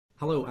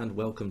Hello and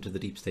welcome to the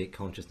Deep State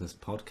Consciousness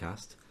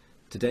podcast.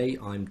 Today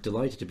I'm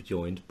delighted to be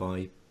joined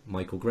by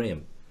Michael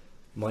Graham.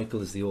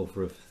 Michael is the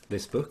author of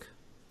this book,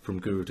 From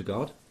Guru to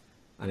God,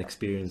 An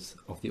Experience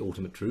of the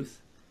Ultimate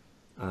Truth.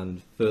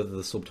 And further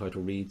the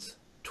subtitle reads,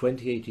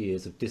 28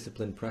 years of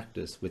disciplined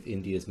practice with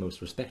India's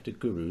most respected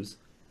gurus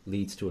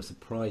leads to a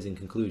surprising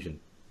conclusion.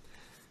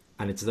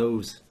 And it's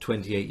those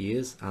 28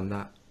 years and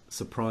that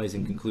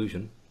surprising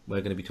conclusion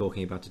we're going to be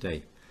talking about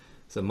today.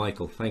 So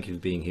Michael, thank you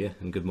for being here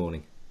and good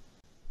morning.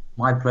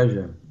 My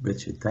pleasure,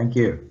 Richard. Thank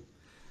you.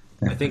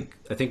 I think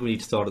we need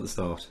to start at the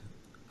start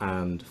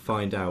and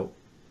find out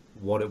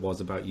what it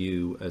was about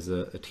you as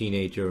a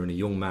teenager and a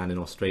young man in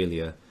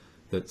Australia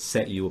that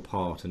set you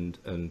apart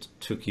and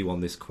took you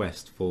on this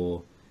quest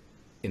for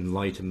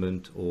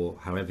enlightenment, or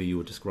however you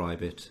would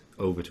describe it,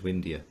 over to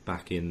India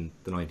back in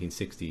the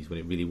 1960s when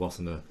it really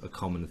wasn't a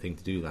common thing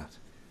to do that.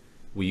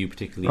 Were you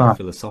particularly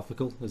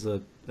philosophical as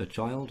a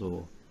child,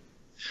 or...?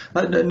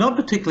 Not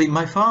particularly.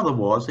 My father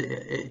was.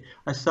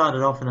 I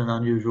started off in an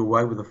unusual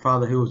way with a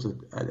father who was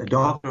a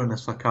doctor and a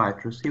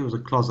psychiatrist. He was a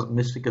closet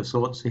mystic of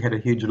sorts. He had a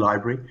huge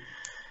library.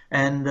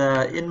 And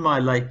in my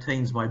late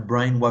teens, my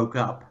brain woke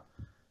up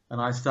and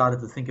I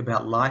started to think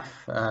about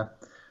life. A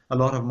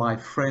lot of my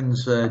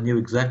friends knew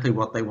exactly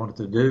what they wanted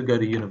to do, go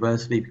to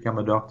university, become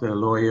a doctor, a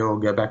lawyer, or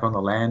go back on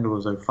the land or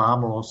as a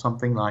farmer or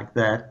something like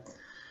that.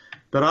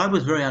 But I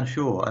was very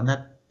unsure, and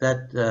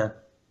that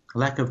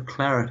lack of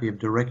clarity of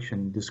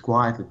direction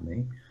disquieted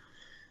me.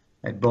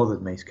 It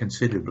bothered me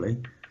considerably.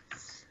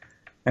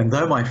 And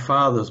though my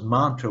father's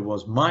mantra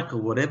was,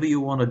 Michael, whatever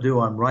you want to do,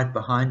 I'm right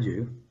behind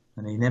you,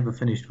 and he never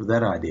finished with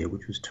that idea,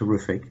 which was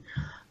terrific,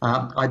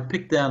 I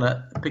picked out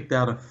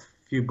a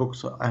few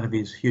books out of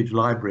his huge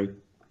library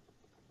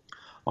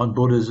on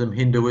Buddhism,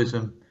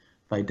 Hinduism,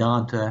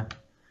 Vedanta,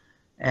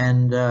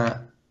 and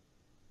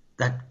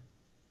that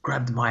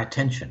grabbed my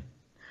attention.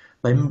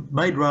 They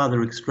made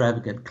rather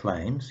extravagant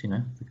claims,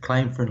 the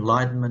claim for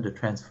enlightenment, a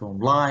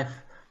transformed life,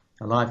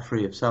 a life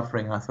free of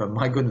suffering. I thought,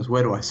 my goodness,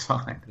 where do I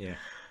sign? Yeah.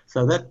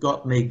 So that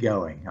got me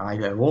going.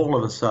 All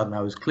of a sudden,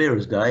 I was clear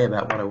as day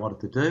about what I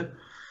wanted to do.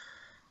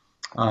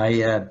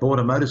 I bought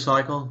a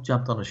motorcycle,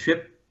 jumped on a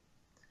ship,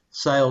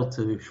 sailed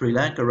to Sri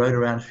Lanka, rode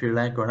around Sri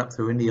Lanka and up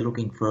through India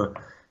looking for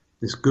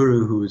this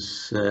guru who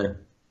was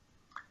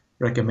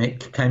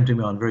came to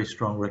me on very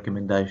strong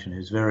recommendation,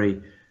 who's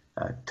very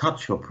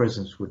touch or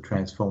presence would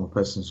transform a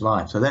person's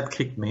life. So that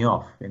kicked me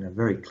off in a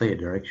very clear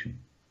direction.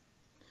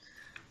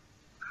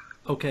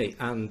 Okay,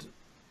 and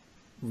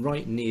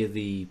right near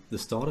the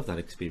start of that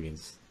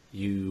experience,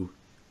 you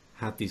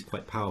had these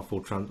quite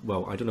powerful,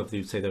 I don't know if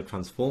you'd say they're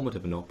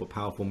transformative or not, but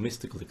powerful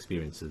mystical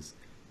experiences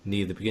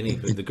near the beginning.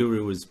 The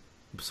guru was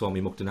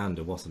Swami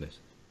Muktananda, wasn't it?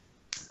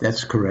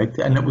 That's correct,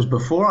 and it was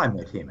before I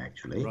met him,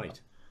 actually. Right.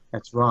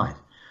 That's right.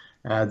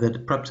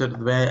 That perhaps at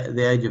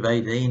the age of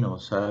 18 or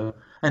so.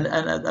 And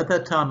at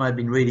that time, I'd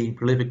been reading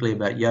prolifically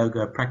about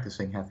yoga,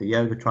 practicing hatha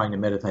yoga, trying to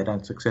meditate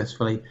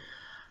unsuccessfully.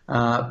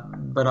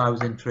 But I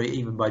was intrigued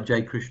even by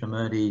J.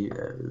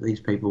 Krishnamurti. These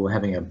people were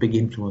having a big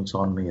influence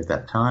on me at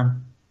that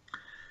time.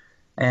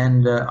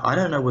 And I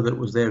don't know whether it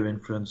was their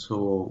influence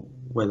or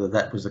whether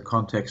that was the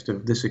context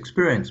of this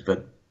experience.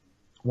 But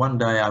one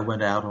day I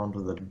went out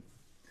onto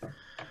the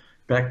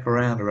back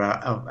veranda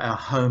of our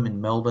home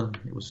in Melbourne.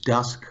 It was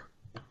dusk.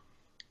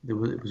 It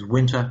was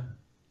winter.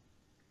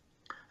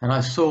 And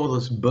I saw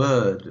this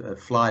bird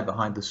fly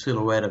behind the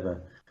silhouette of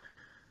a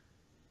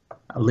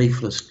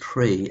leafless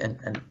tree,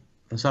 and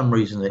for some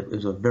reason it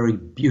was a very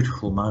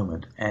beautiful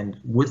moment. And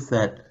with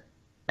that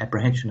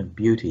apprehension of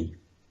beauty,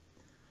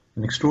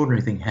 an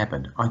extraordinary thing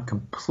happened. I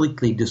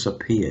completely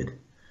disappeared,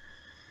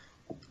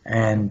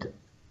 and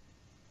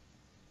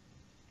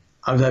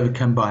I was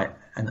overcome by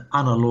an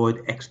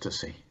unalloyed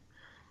ecstasy.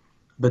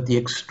 But the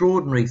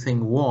extraordinary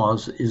thing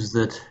is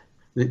that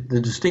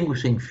the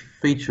distinguishing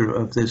feature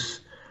of this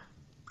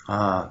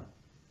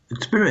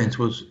experience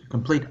was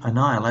complete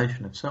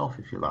annihilation of self,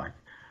 if you like.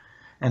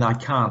 And I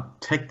can't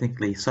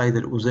technically say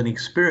that it was an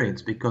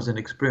experience, because an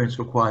experience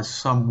requires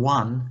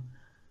someone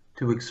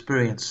to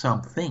experience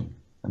something,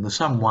 and the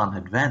someone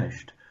had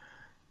vanished.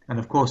 And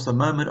of course, the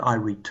moment I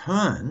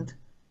returned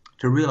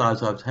to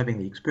realize I was having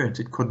the experience,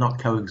 it could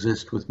not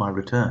coexist with my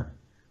return,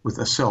 with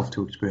a self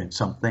to experience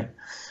something.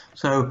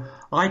 So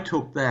I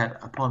took that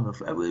upon,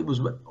 it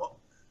was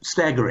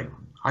staggering.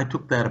 I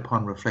took that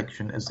upon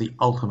reflection as the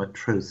ultimate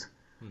truth,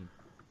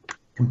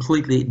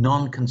 completely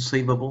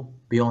non-conceivable,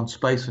 beyond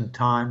space and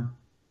time,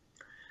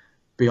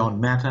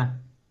 beyond matter,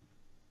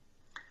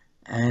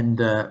 and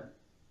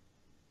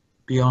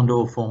beyond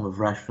all form of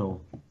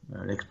rational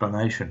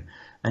explanation.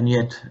 And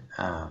yet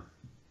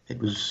it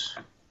was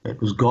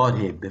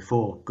Godhead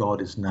before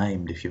God is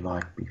named, if you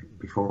like,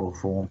 before all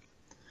form.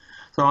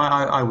 So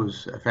I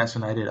was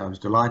fascinated. I was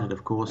delighted,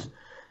 of course.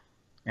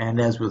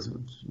 And as with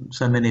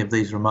so many of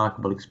these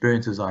remarkable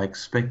experiences, I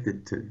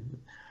expected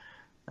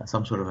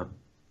some sort of a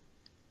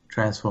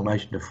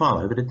transformation to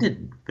follow, but it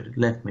didn't. But it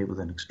left me with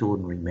an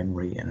extraordinary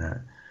memory and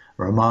a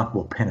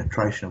remarkable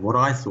penetration of what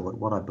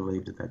I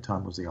believed at that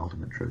time was the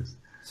ultimate truth.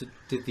 So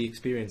did the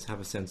experience have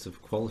a sense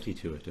of quality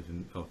to it,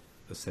 of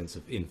a sense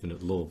of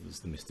infinite love, as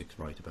the mystics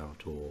write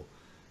about, or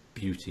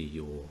beauty,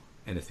 or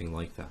anything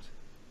like that?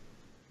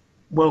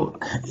 Well,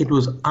 it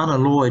was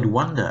unalloyed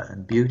wonder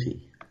and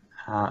beauty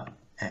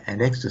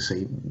and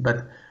ecstasy,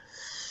 but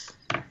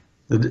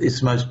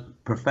its most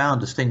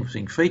profound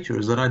distinguishing feature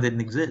is that I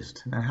didn't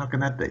exist. Now, how can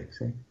that be?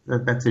 See,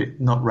 that's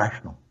it, not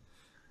rational,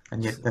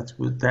 and yet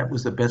that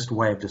was the best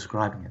way of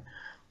describing it.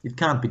 It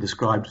can't be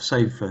described,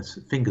 save for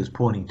fingers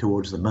pointing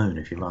towards the moon,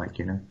 if you like,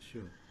 you know.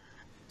 Sure.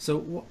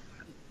 So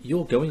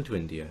you're going to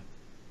India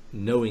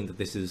knowing that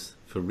this is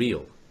for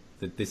real,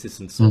 that this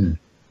isn't some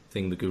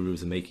thing the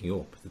gurus are making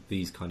up, that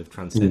these kind of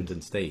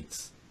transcendent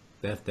states,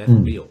 they're for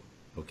real,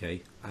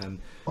 okay?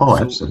 Oh,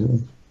 so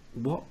absolutely.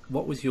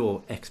 What was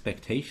your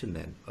expectation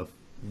then of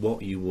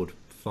what you would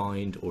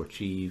find or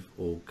achieve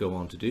or go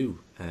on to do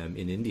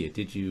in India?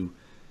 Did you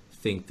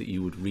think that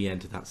you would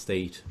re-enter that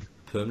state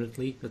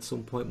permanently at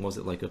some point? Was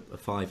it like a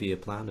 5-year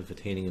plan of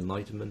attaining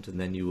enlightenment, and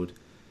then you would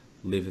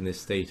live in this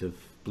state of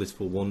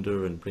blissful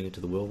wonder and bring it to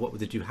the world? What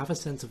did you have a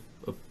sense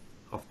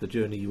of the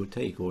journey you would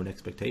take, or an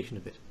expectation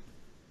of it?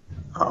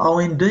 Oh,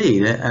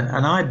 indeed.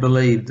 And I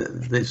believe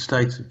that the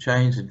states of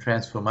change and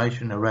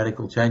transformation, a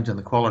radical change in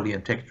the quality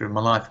and texture of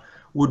my life,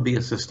 would be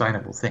a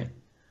sustainable thing.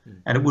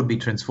 And it would be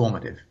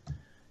transformative.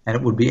 And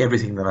it would be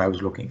everything that I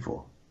was looking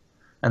for.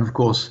 And of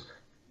course,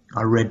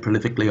 I read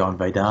prolifically on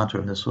Vedanta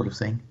and this sort of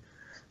thing.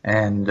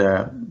 And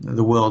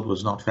the world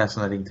was not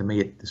fascinating to me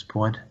at this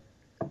point.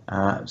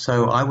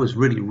 So I was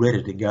really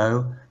ready to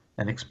go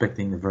and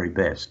expecting the very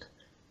best.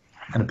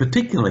 And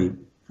particularly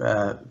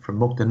from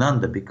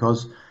Muktananda,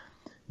 because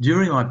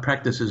during my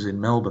practices in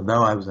Melbourne,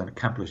 though I was an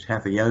accomplished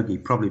hatha yogi,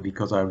 probably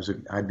because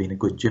I'd been a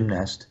good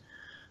gymnast,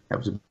 that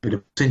was a bit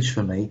of a cinch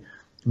for me.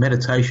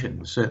 Meditation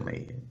was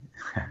certainly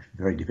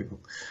very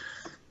difficult.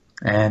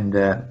 And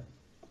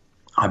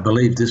I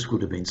believed this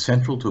would have been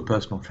central to a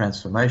personal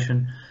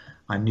transformation.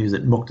 I knew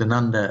that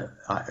Muktananda,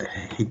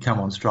 he'd come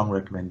on strong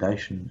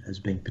recommendation as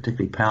being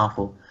particularly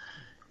powerful,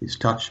 his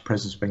touch,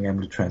 presence being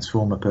able to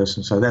transform a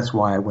person. So that's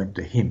why I went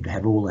to him, to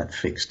have all that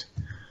fixed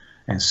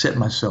and set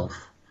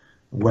myself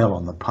well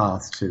on the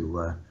path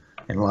to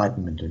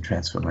enlightenment and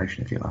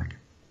transformation, if you like.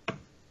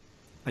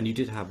 And you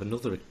did have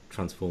another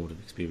transformative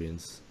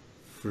experience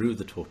through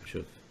the touch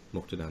of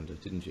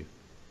Muktananda, didn't you?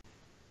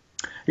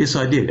 Yes,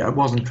 I did. I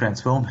wasn't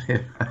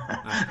transformative,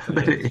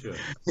 but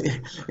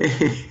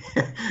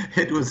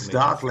it was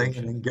startling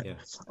and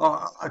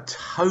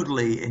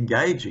totally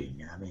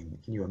engaging. I mean,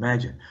 can you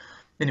imagine?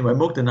 Anyway,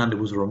 Muktananda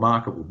was a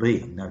remarkable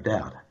being, no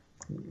doubt.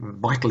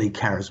 Vitally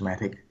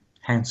charismatic,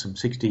 handsome,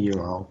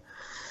 60-year-old.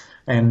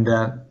 And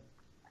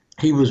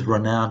he was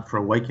renowned for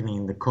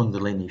awakening the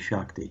Kundalini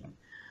Shakti.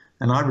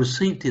 And I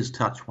received his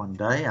touch one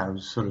day. I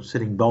was sort of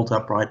sitting bolt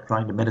upright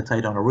trying to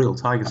meditate on a real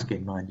tiger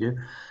skin, mind you,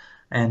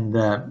 and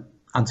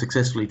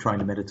unsuccessfully trying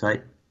to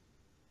meditate,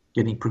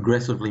 getting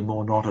progressively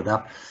more knotted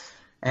up.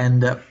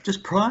 And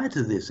just prior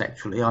to this,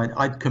 actually,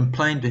 I'd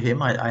complained to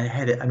him. I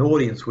had an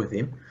audience with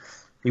him.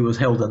 He was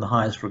held in the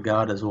highest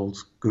regard, as all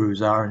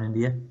gurus are in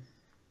India.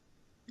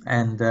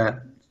 And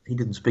he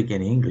didn't speak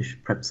any English,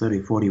 perhaps 30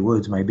 or 40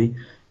 words maybe.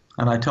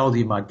 And I told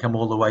him I'd come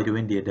all the way to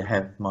India to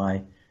have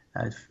my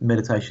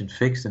meditation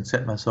fixed and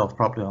set myself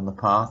properly on the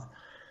path.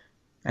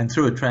 And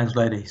through a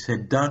translator, he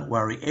said, "Don't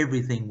worry,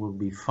 everything will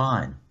be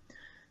fine."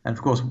 And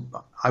of course,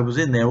 I was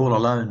in there all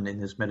alone in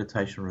this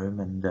meditation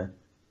room and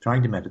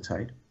trying to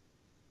meditate.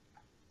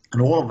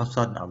 And all of a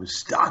sudden, I was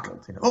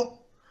startled.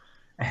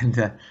 And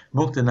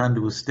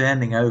Muktananda was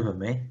standing over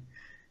me.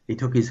 He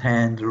took his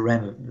hand,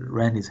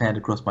 ran his hand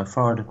across my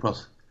forehead,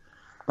 across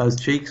both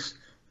cheeks,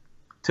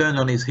 turned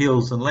on his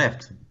heels and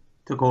left. It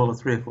took all of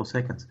 3 or 4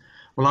 seconds.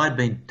 Well, I'd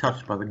been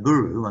touched by the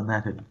guru, and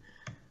that had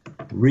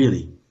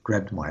really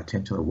grabbed my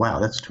attention. Wow,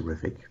 that's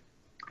terrific.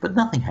 But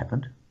nothing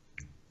happened.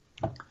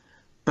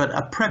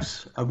 But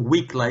perhaps a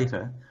week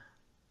later,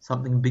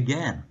 something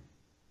began.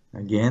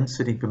 Again,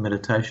 sitting for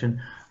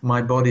meditation,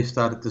 my body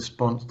started to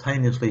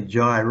spontaneously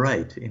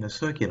gyrate in a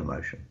circular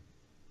motion.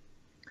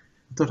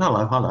 I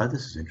thought, hello,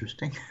 this is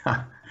interesting.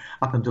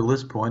 Up until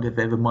this point, if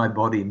ever my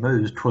body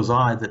moves, 'twas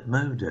I that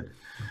moved it.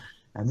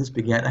 And this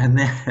began,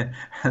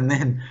 and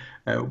then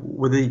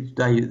with each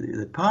day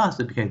that passed,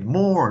 it became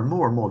more and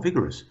more and more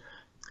vigorous.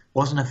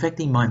 Wasn't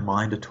affecting my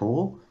mind at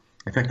all.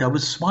 In fact, I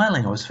was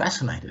smiling, I was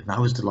fascinated, and I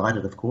was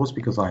delighted, of course,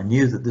 because I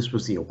knew that this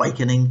was the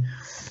awakening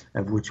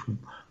of which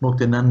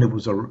Muktananda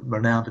was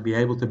renowned to be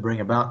able to bring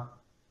about.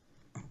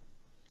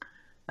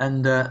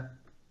 And I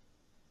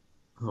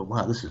thought,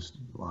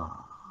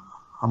 wow,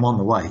 I'm on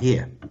the way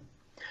here.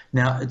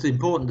 Now, it's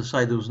important to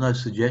say there was no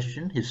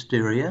suggestion,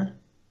 hysteria,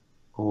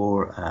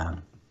 or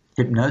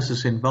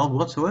hypnosis involved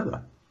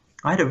whatsoever.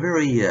 I had a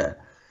very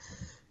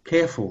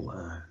careful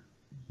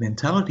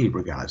mentality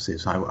regards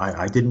this.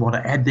 I didn't want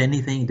to add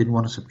anything, didn't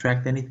want to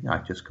subtract anything. I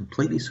just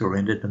completely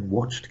surrendered and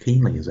watched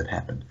keenly as it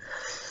happened.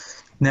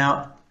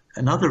 Now,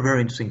 another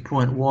very interesting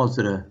point was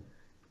that,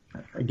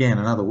 again,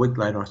 another week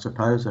later, I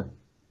suppose, a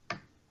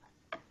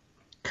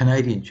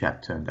Canadian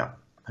chap turned up.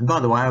 And by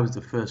the way, I was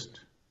the first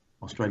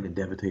Australian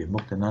devotee of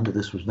Muktananda.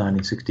 This was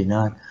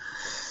 1969.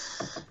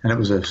 And it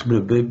was a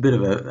bit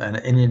of an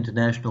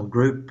international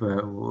group.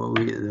 There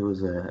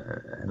was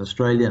an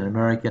Australian, an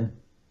American,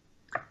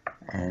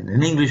 and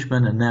an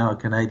Englishman, and now a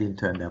Canadian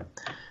turned up.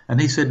 And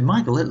he said,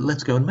 Michael,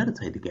 let's go and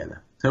meditate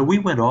together. So we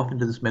went off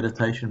into this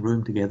meditation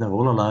room together,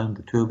 all alone,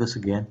 the two of us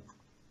again.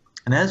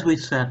 And as we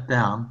sat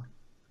down,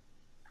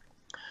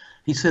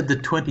 he said the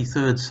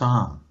 23rd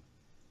Psalm.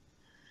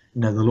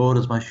 You know, the Lord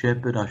is my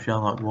shepherd, I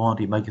shall not want.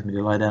 He maketh me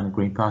to lie down in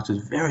green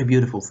pastures. Very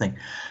beautiful thing.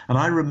 And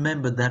I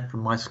remembered that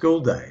from my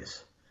school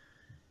days.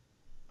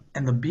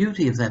 And the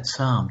beauty of that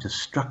psalm just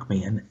struck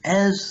me. And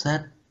as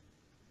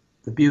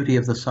the beauty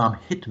of the psalm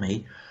hit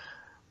me,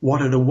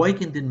 what had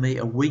awakened in me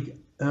a week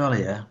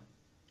earlier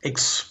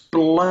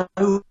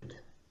exploded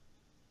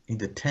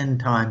into 10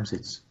 times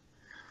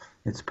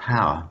its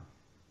power.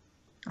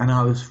 And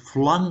I was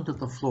flung to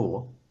the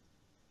floor,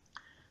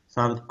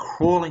 started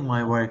crawling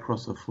my way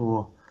across the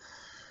floor,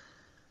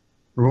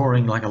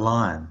 roaring like a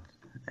lion.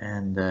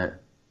 And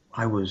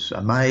I was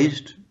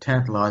amazed,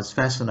 tantalized,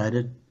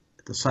 fascinated.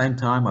 At the same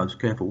time, I was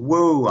careful.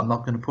 Whoa, I'm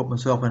not going to put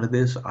myself into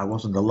this. I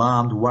wasn't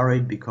alarmed,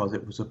 worried, because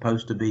it was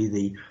supposed to be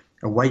the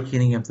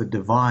awakening of the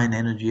divine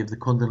energy of the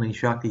Kundalini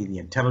Shakti, the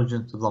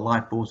intelligence of the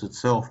life force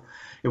itself.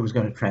 It was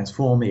going to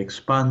transform me,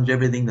 expunge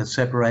everything that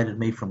separated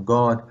me from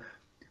God,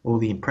 all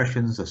the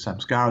impressions, the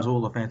samskaras,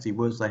 all the fancy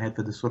words they had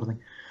for this sort of thing.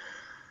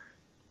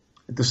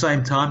 At the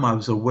same time, I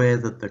was aware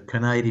that the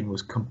Canadian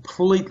was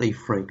completely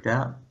freaked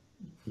out.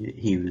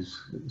 He was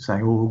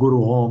saying, "Oh, go to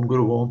home, go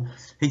to home."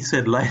 He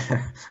said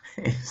later,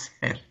 that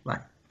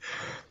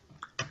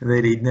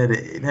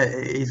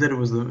he said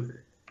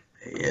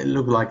it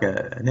looked like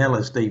an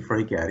LSD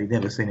freak out. He'd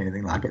never seen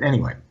anything like it.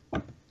 Anyway,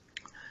 but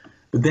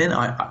then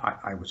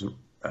I was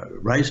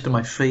raised to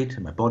my feet,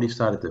 and my body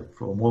started to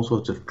form all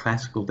sorts of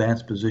classical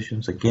dance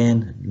positions.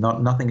 Again,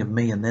 nothing of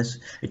me in this.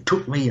 It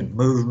took me and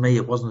moved me.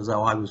 It wasn't as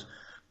though I was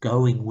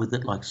going with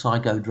it like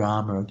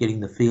psychodrama and getting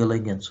the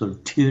feeling and sort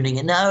of tuning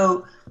it.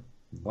 No,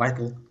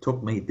 vital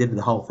took me, did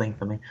the whole thing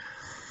for me.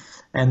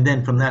 And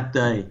then from that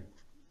day,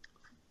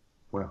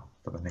 well,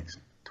 for the next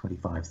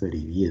 25, 30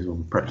 years, or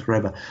perhaps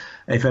forever,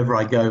 if ever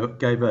I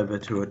gave over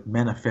to it,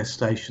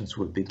 manifestations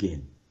would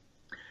begin.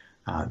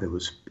 There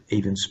was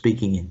even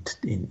speaking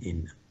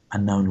in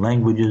unknown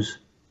languages.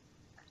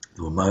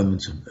 There were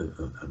moments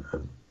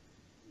of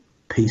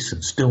peace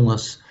and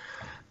stillness,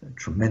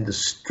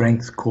 tremendous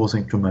strength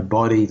coursing through my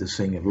body, the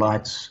seeing of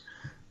lights,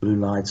 blue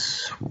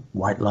lights,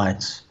 white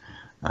lights,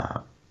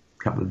 a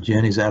couple of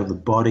journeys out of the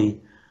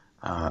body,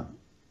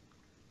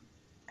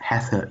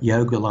 hatha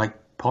yoga-like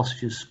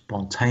postures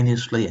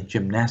spontaneously and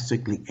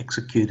gymnastically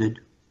executed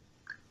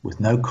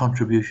with no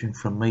contribution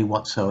from me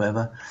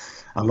whatsoever,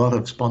 a lot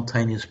of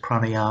spontaneous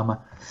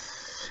pranayama.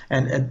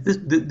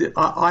 And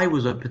I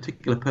was a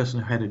particular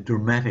person who had a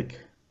dramatic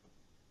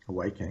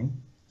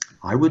awakening.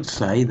 I would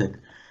say that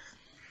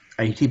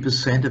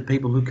 80% of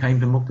people who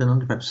came to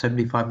Muktananda, perhaps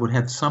 75%, would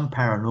have some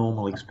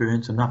paranormal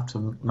experience, enough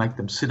to make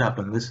them sit up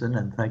and listen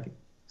and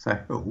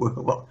say, "Oh,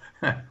 what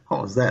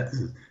was that?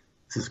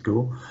 This is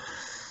cool."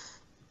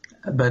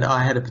 But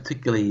I had a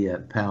particularly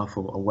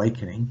powerful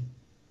awakening.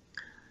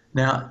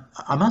 Now,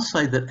 I must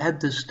say that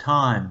at this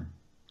time,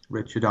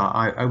 Richard,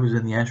 I was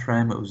in the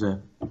ashram. It was a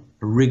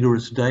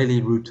rigorous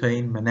daily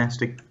routine,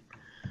 monastic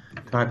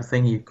type of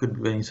thing. You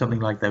could be something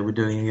like they were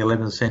doing in the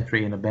 11th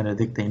century in a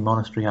Benedictine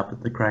monastery up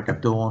at the crack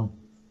of dawn.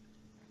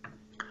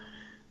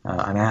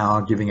 An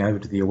hour giving over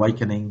to the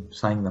awakening,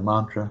 saying the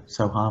mantra,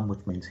 Soham,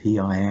 which means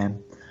here I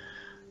am.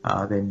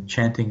 Then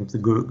chanting of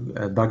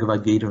the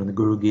Bhagavad Gita and the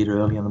Guru Gita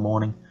early in the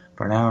morning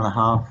for an hour and a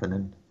half, and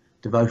then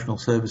devotional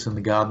service in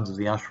the gardens of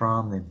the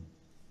ashram, then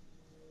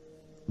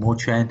more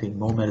chanting,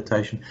 more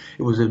meditation.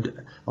 It was a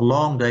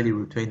long daily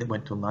routine that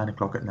went till 9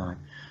 o'clock at night,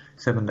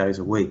 7 days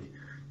a week.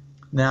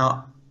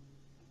 Now,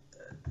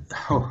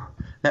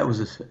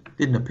 that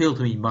didn't appeal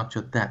to me much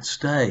at that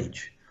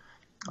stage.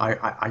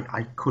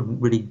 I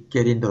couldn't really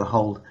get into the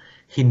whole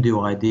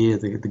Hindu idea,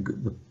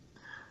 the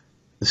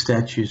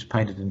statues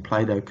painted in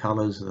Play-Doh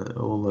colours,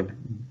 all the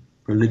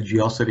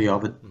religiosity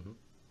of it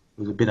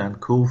was a bit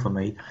uncool for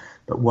me.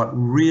 But what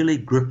really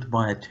gripped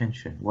my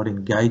attention, what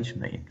engaged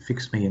me and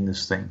fixed me in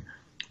this thing,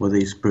 were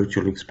these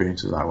spiritual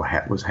experiences I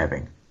was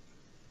having.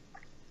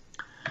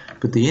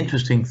 But the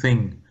interesting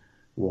thing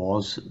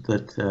was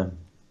that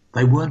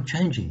they weren't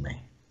changing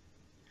me.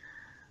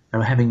 They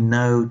were having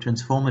no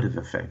transformative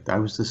effect. I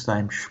was the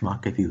same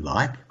schmuck, if you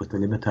like, with the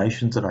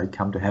limitations that I'd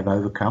come to have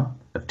overcome,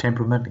 of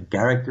temperament and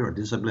character and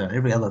discipline and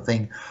every other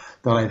thing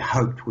that I'd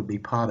hoped would be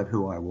part of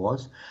who I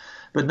was.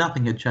 But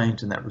nothing had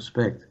changed in that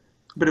respect.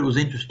 But it was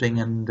interesting,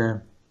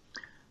 and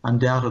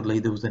undoubtedly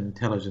there was an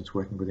intelligence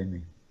working within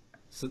me.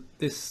 So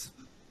this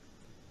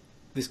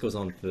goes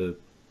on for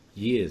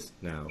years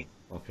now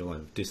of your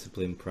life,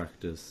 discipline,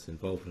 practice,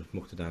 involvement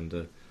with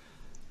Muktananda.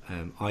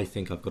 I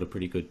think I've got a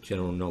pretty good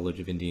general knowledge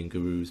of Indian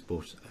gurus,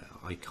 but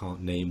I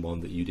can't name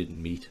one that you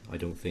didn't meet, I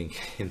don't think,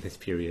 in this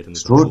period. And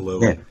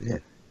although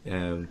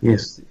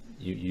yes,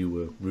 you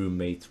were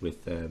roommates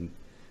with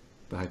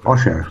background.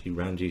 Osho. You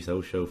ran GS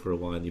Osho for a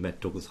while, and you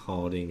met Douglas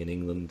Harding in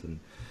England. And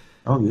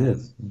Oh,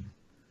 yes.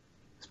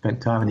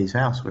 Spent time in his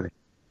house with him.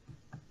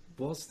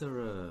 was there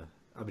a?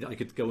 I mean, I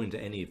could go into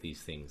any of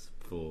these things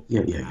for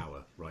Yeah, an yeah.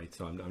 hour, right?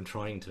 So I'm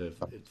trying to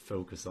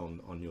focus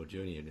on your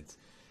journey, and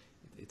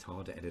it's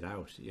hard to edit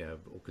out, yeah,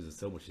 because there's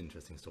so much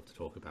interesting stuff to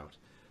talk about.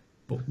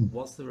 But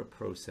was there a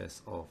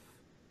process of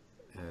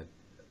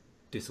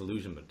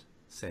disillusionment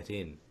set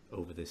in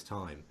over this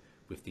time,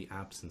 with the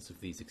absence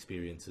of these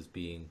experiences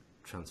being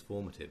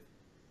transformative?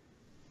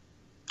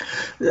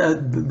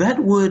 That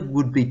word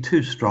would be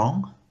too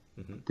strong,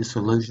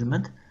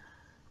 disillusionment.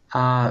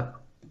 Uh,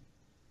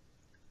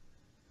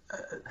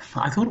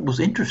 I thought it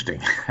was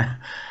interesting.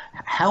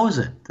 How is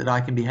it that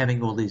I can be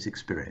having all these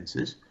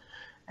experiences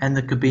and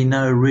there could be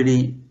no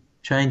really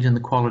change in the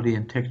quality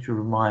and texture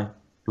of my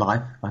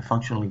life, my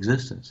functional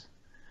existence?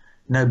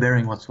 No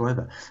bearing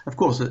whatsoever. Of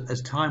course,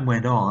 as time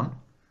went on,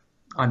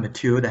 I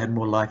matured, I had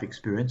more life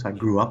experience, I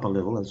grew up a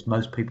little, as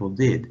most people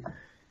did.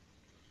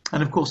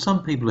 And of course,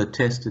 some people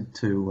attested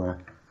to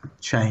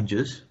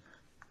changes.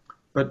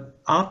 But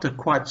after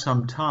quite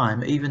some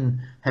time,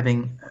 even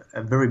having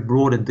a very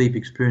broad and deep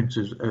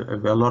experiences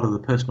of a lot of the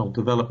personal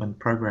development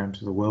programs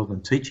of the world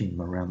and teaching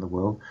them around the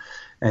world,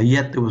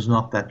 yet there was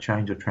not that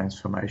change or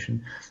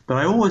transformation. But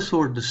I always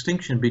saw a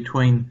distinction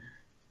between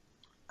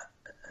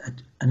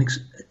a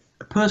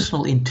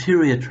personal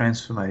interior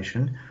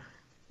transformation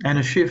and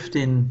a shift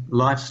in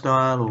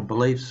lifestyle or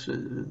beliefs.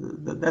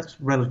 That's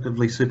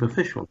relatively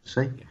superficial, you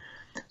see.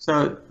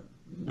 So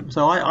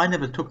I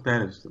never took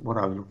that as what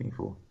I was looking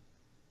for.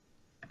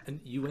 And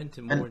you went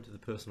more into the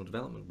personal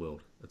development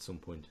world at some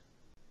point.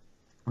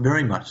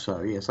 Very much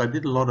so, yes. I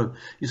did a lot of,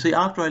 you see,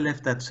 after I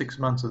left that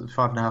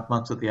 5.5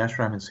 months at the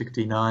ashram in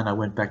 '69, I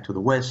went back to the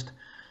West,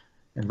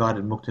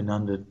 invited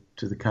Muktananda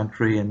to the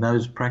country, and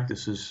those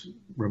practices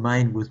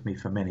remained with me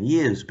for many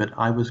years, but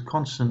I was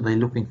constantly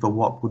looking for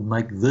what would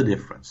make the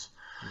difference.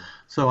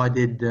 So I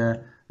did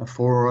a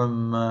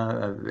forum,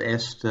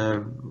 EST,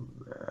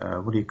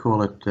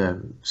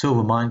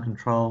 silver mind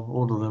control,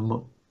 all of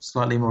the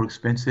slightly more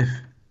expensive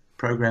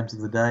programs of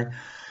the day.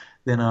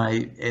 Then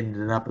I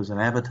ended up as an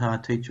avatar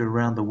teacher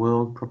around the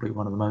world, probably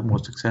one of the more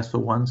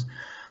successful ones.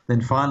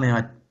 Then finally,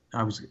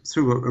 I was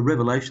through a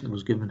revelation that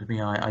was given to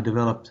me, I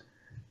developed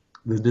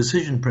the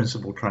decision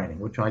principle training,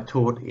 which I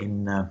taught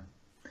in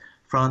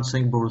France,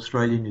 Singapore,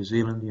 Australia, New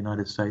Zealand, the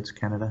United States,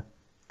 Canada.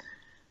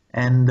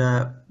 And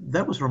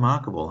that was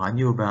remarkable. I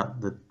knew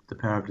about the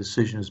power of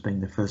decision as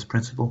being the first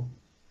principle.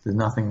 There's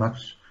nothing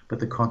much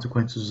but the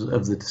consequences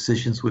of the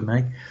decisions we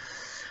make.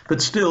 But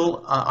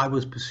still, I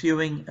was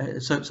pursuing,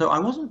 so I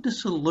wasn't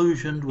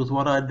disillusioned with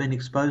what I'd been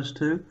exposed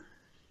to.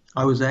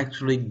 I was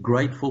actually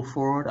grateful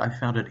for it. I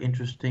found it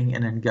interesting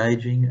and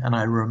engaging, and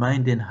I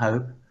remained in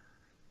hope.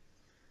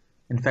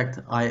 In fact,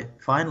 I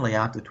finally,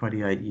 after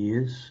 28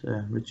 years,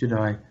 Richard,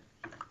 I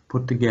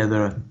put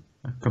together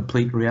a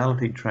complete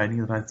reality training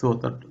that I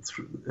thought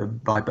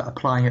that by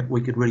applying it,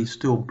 we could really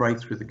still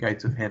break through the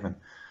gates of heaven.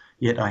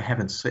 Yet I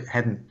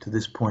hadn't to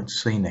this point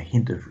seen a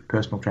hint of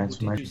personal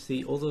transformation. Did you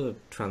see other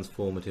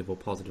transformative or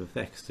positive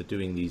effects to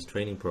doing these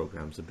training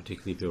programs, and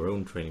particularly your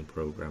own training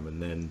program,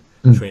 and then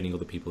training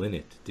other people in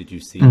it? Did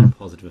you see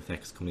positive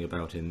effects coming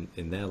about in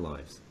their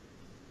lives?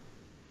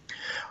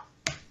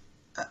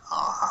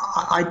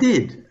 I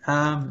did.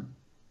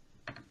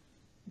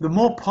 The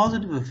more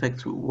positive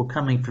effects were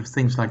coming from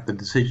things like the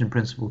decision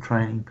principle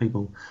training,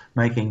 people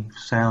making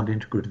sound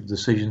integrative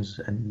decisions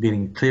and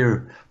getting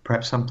clearer,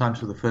 perhaps sometimes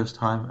for the first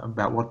time,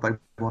 about what they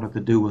wanted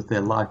to do with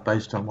their life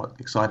based on what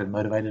excited,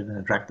 motivated and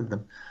attracted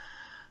them.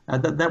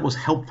 That was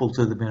helpful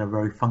to them in a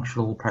very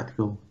functional,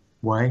 practical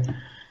way.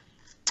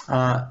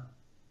 But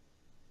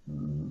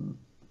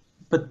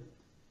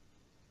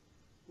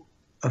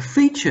a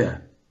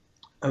feature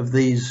of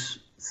these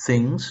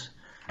things,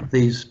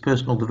 these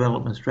personal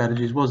development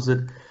strategies, was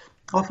that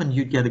often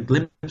you'd get a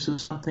glimpse of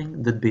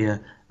something. There'd be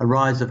a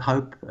rise of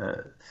hope,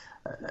 a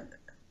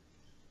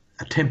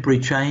temporary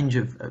change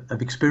of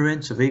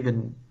experience, of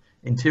even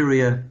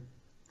interior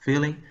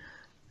feeling.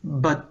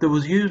 But there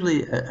was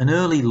usually an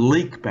early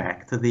leak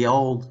back to the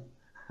old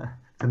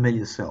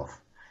familiar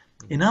self.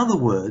 In other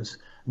words,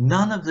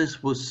 none of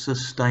this was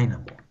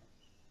sustainable.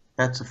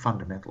 That's a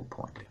fundamental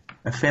point.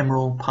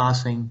 Ephemeral,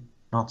 passing,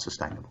 not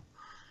sustainable.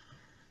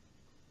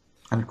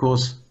 And of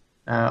course,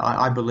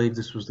 I believe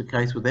this was the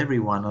case with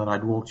everyone that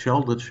I'd walked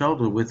shoulder to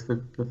shoulder with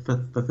for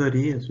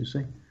 30 years, you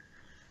see.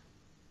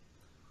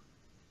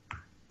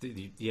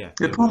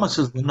 The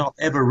promises were not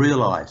ever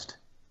realised.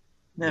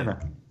 Never.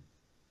 Yeah.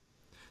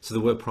 So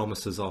there were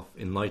promises of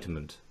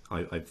enlightenment.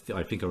 I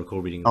think I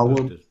recall reading. Oh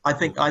well, I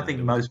think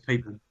most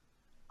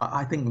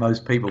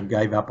people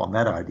gave up on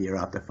that idea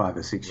after 5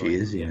 or 6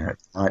 years. You know,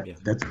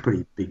 that's a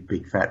pretty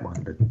big fat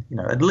one. But you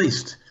know, at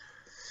least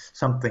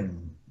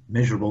something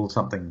measurable,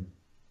 something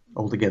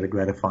altogether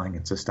gratifying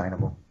and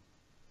sustainable.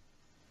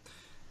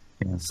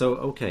 Yeah. So,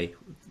 okay,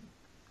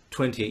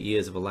 28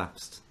 years have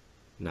elapsed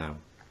now,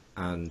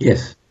 and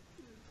yes,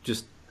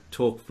 just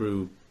talk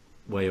through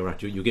where you're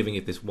at. You're giving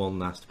it this one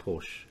last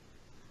push,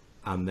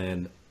 and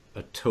then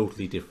a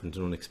totally different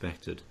and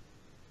unexpected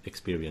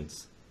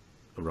experience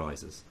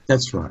arises.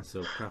 That's right.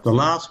 So perhaps The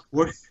last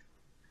push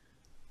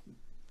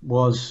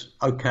was,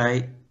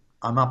 okay,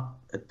 I'm up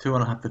at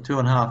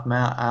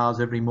 2.5 hours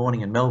every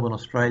morning in Melbourne,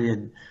 Australia,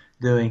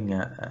 doing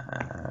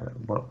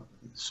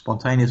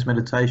spontaneous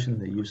meditation,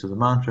 the use of the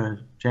mantra,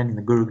 chanting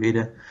the Guru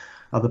Gita.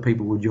 Other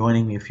people were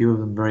joining me, a few of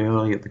them very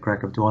early at the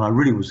crack of dawn. I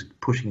really was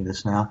pushing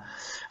this now.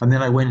 And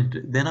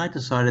then I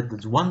decided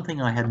there's one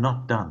thing I had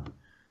not done,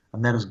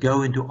 and that is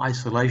go into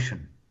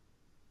isolation.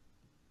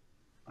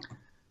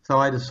 So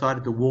I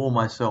decided to wall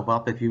myself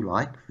up, if you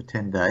like, for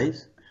 10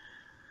 days,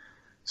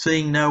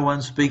 seeing no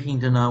one,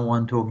 speaking to no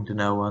one, talking to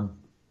no one.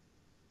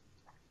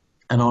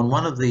 And on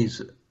one of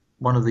these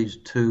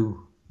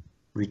two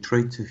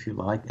retreats, if you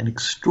like, an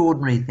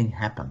extraordinary thing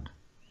happened.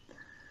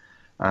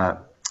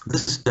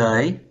 This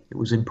day, it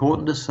was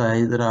important to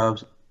say that I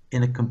was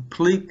in a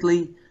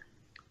completely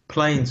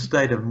plain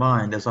state of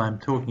mind as I'm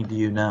talking to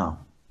you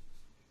now.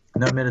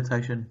 No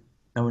meditation,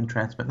 no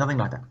entrancement, nothing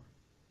like that.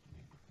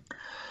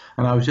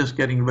 And I was just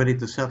getting ready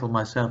to settle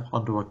myself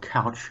onto a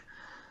couch.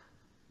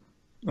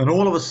 And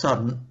all of a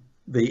sudden,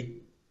 the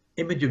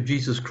image of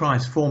Jesus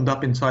Christ formed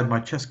up inside my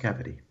chest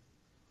cavity.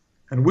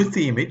 And with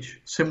the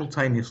image,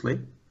 simultaneously,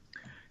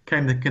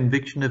 came the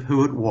conviction of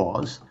who it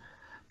was.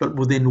 But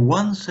within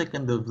 1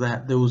 second of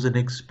that, there was an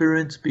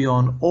experience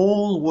beyond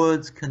all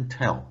words can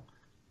tell.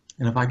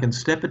 And if I can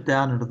step it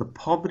down into the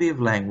poverty of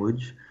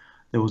language,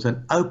 there was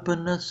an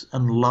openness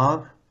and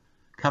love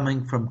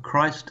coming from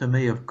Christ to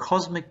me of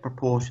cosmic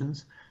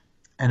proportions,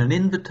 and an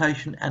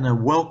invitation and a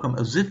welcome,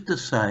 as if to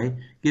say,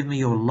 give me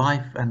your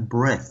life and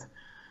breath,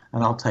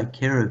 and I'll take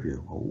care of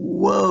you.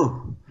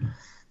 Whoa!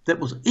 That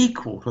was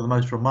equal to the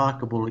most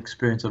remarkable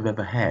experience I've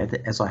ever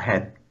had, as I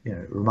had,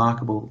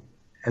 remarkable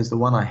as the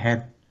one I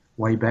had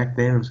way back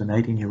there as an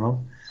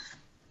 18-year-old.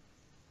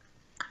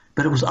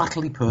 But it was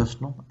utterly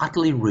personal,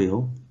 utterly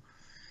real,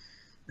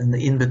 and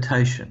the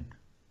invitation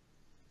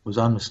was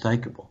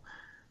unmistakable.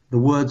 The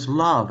words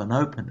love and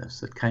openness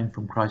that came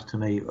from Christ to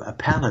me are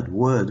pallid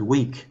words,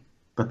 weak,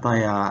 but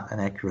they are an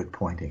accurate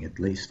pointing at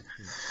least.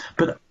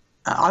 But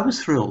I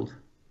was thrilled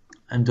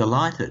and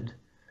delighted,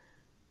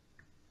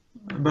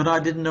 but I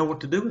didn't know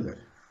what to do with it.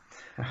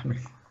 I mean,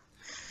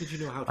 did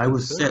you know how to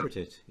interpret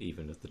it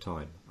even at the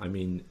time? I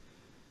mean,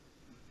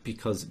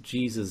 because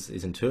Jesus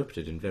is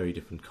interpreted in very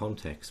different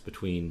contexts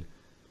between,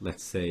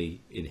 let's say,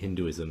 in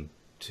Hinduism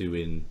to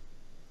in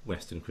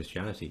Western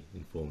Christianity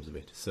in forms of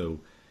it.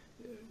 So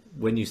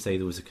when you say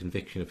there was a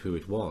conviction of who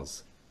it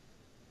was,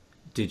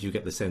 did you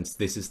get the sense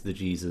this is the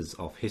Jesus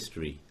of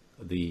history,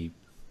 the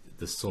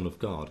Son of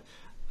God,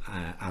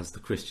 as the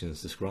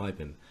Christians describe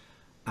him,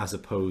 as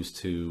opposed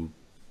to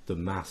the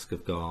mask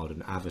of God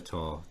and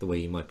avatar, the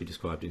way he might be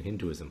described in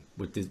Hinduism?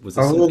 Was there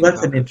something that's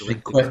about an the interesting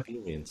direct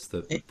experience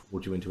that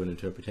pulled you into an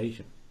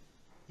interpretation?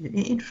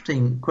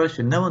 Interesting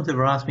question. No one's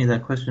ever asked me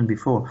that question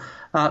before.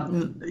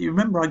 You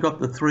remember I got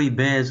the three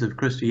bears of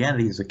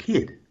Christianity as a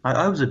kid.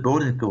 I was at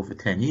boarding school for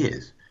 10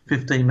 years,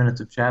 15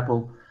 minutes of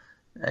chapel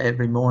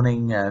every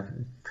morning,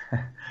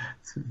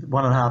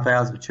 1.5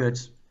 hours of church,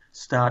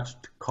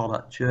 starched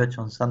collar church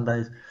on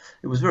Sundays.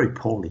 It was very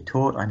poorly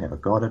taught. I never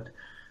got it.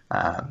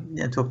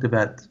 It talked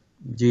about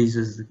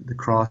Jesus, the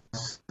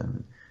cross,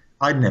 and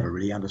I'd never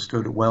really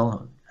understood it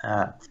well.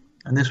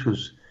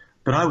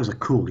 But I was a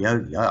cool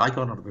yogi. I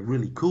got onto a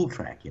really cool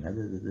track,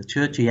 the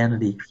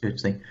churchianity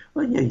church thing.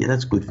 Well, yeah,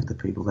 that's good for the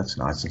people. That's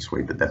nice and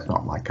sweet, but that's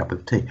not my cup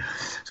of tea.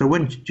 So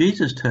when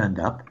Jesus turned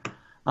up,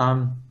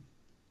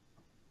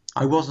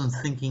 I wasn't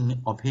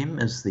thinking of him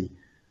as the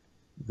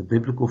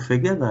biblical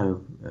figure,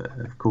 though,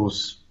 of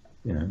course,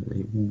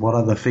 what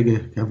other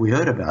figure have we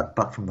heard about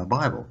but from the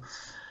Bible?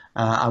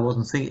 I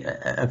wasn't thinking,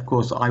 of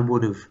course, I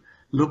would have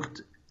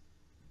looked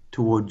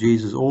toward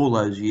Jesus all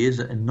those years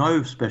in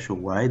no special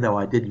way, though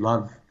I did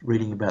love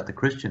reading about the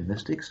Christian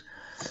mystics.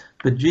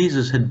 But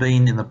Jesus had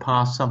been in the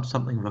past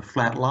something of a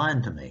flat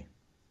line to me.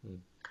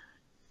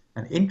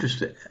 And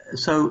interesting.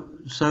 So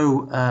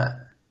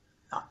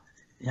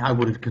I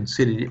would have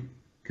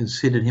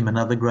considered him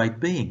another great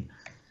being.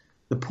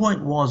 The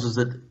point was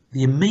that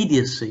the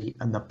immediacy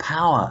and the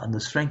power and the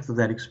strength of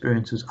that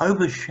experience has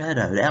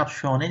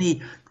outshone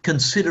any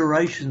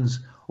considerations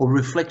or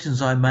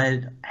reflections I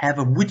may have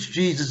of which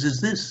Jesus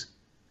is this.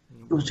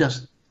 It was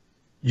just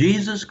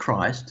Jesus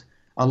Christ,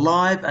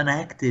 alive and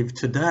active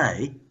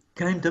today,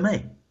 came to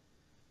me.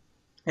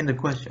 End of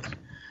question.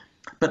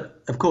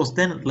 But of course,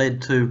 then it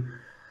led to,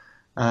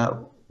 I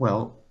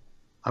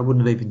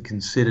wouldn't have even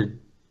considered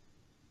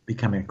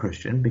becoming a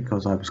Christian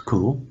because I was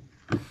cool.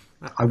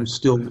 I was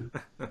still,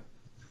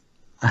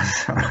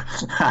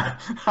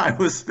 I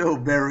was still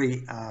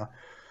very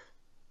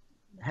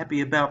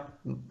happy about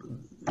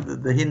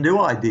the Hindu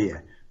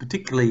idea,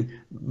 particularly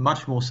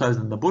much more so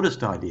than the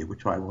Buddhist idea,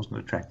 which I wasn't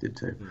attracted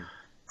to.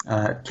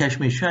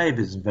 Kashmir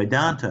shavis,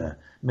 Vedanta,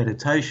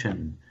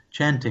 meditation,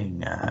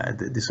 chanting,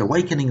 this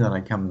awakening that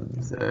I come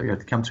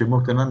through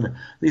Muktananda.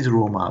 These are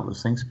all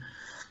marvelous things.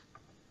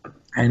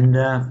 And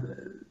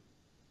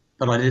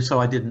but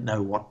I didn't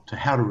know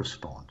how to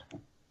respond.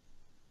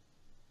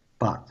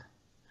 But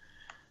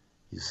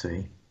you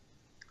see.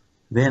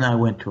 Then I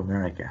went to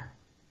America.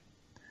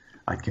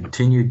 I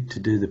continued to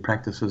do the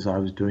practices I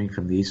was doing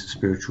from the Eastern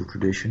spiritual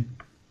tradition.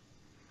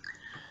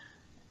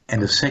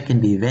 And a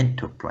second event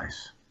took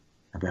place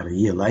about a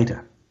year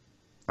later.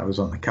 I was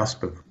on the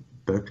cusp of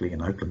Berkeley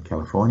in Oakland,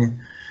 California.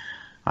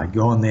 I'd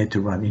gone there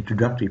to run an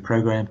introductory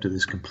program to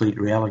this complete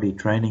reality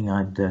training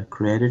I'd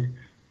created.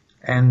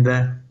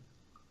 And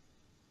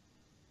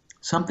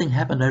something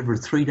happened over a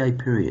 3-day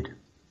period.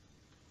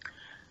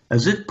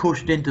 As if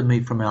pushed into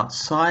me from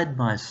outside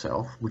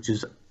myself, which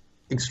is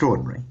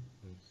extraordinary,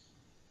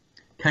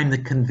 came the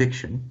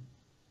conviction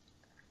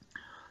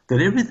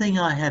that everything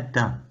I had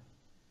done,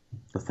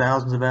 the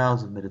thousands of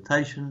hours of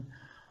meditation,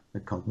 the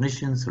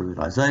cognitions, the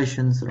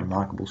realizations, the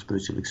remarkable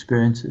spiritual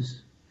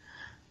experiences,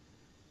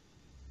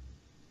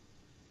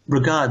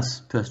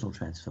 regards personal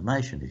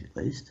transformation at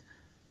least,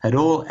 had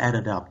all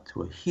added up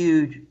to a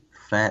huge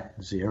fat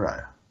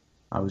zero.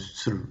 I was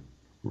sort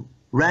of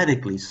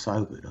radically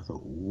sobered. I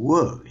thought,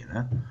 whoa, you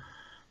know.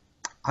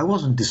 I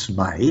wasn't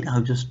dismayed. I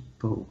just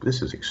thought,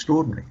 this is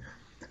extraordinary.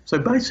 So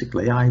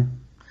basically, I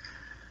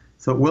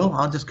thought, well,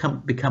 I'll just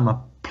become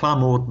a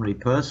plumb ordinary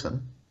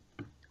person,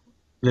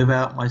 live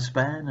out my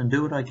span and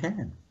do what I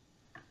can.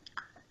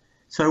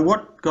 So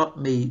what got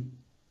me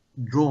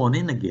drawn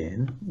in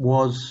again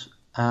was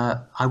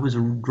I was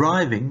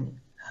driving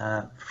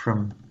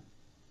from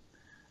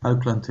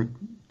Oakland to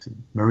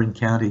Marin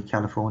County,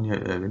 California,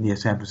 near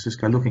San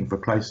Francisco, looking for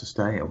a place to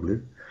stay or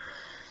live.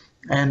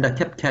 And I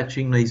kept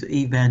catching these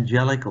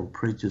evangelical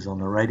preachers on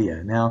the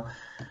radio. Now,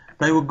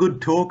 they were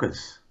good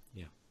talkers,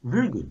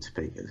 very good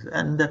speakers.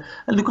 And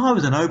look, I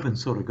was an open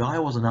sort of guy. I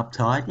wasn't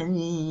uptight.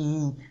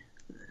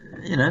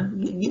 You know,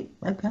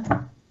 okay.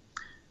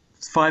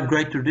 5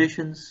 great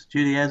traditions: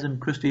 Judaism,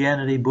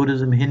 Christianity,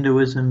 Buddhism,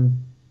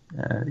 Hinduism,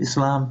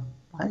 Islam.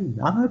 Hey,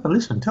 I'm open.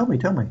 Listen, tell me.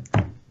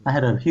 I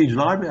had a huge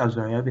library. I was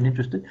very open,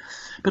 interested.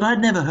 But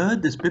I'd never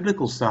heard this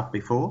biblical stuff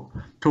before,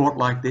 taught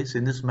like this,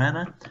 in this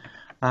manner.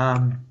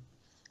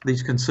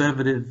 These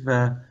conservative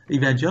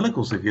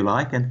evangelicals, if you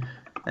like, and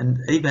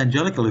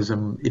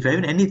evangelicalism, if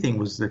anything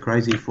was the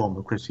crazy form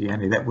of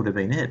Christianity, that would have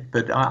been it.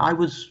 But I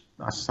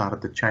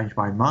started to change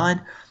my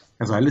mind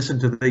as I listened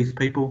to these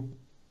people,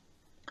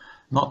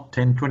 not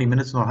 10, 20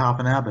 minutes, not half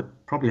an hour,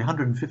 but probably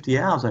 150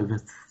 hours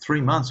over 3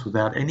 months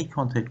without any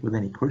contact with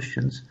any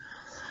Christians.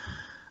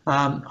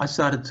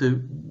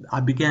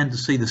 I began to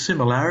see the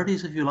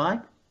similarities, if you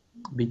like,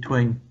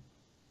 between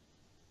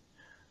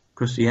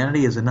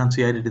Christianity as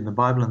enunciated in the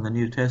Bible and the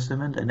New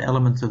Testament and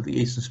elements of the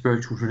Eastern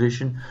spiritual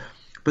tradition.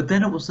 But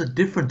then it was the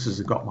differences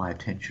that got my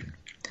attention.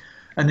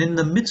 And in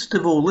the midst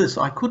of all this,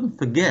 I couldn't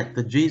forget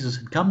that Jesus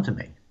had come to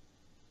me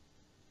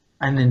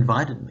and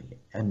invited me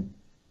and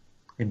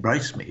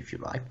embraced me, if you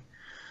like.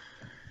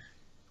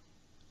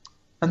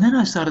 And then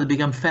I started to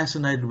become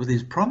fascinated with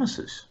his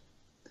promises.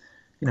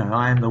 You know,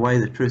 I am the way,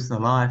 the truth, and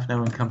the life. No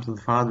one comes to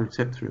the Father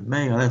except through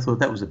me. I thought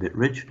that was a bit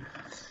rich.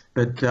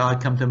 But I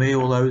come to me,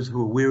 all those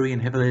who are weary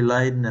and heavily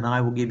laden, and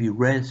I will give you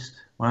rest.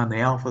 I am the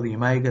Alpha, the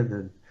Omega,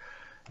 the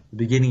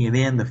beginning and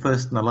the end, the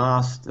first and the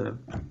last.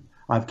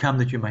 I've come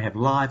that you may have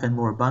life and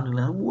more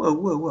abundantly.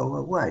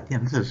 Whoa, wait. You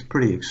know, this is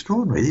pretty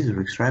extraordinary. These are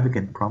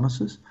extravagant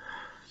promises.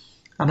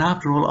 And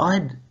after all,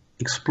 I'd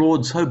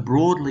explored so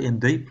broadly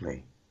and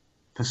deeply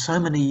for so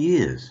many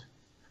years,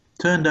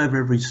 turned over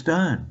every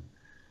stone,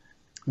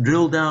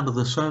 drilled down to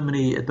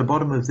at the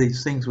bottom of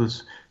these things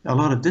was a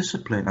lot of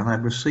discipline, and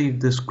I'd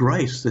received this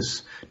grace,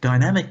 this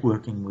dynamic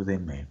working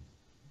within me.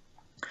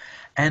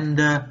 And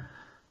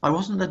I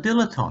wasn't a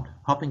dilettante,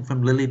 hopping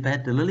from lily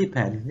pad to lily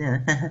pad.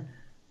 Yeah.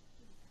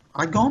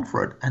 I'd gone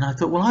for it, and I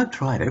thought, well, I've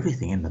tried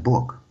everything in the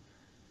book.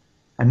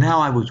 And now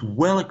I was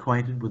well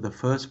acquainted with the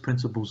first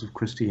principles of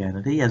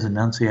Christianity as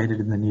enunciated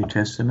in the New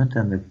Testament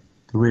and the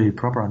really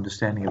proper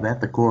understanding of that,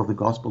 the core of the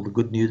gospel, the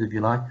good news, if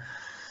you like.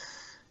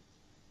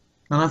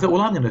 And I thought,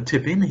 well, I'm going to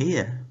tip in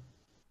here.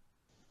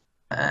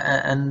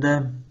 And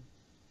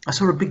I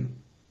saw a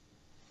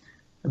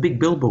big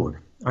billboard.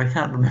 I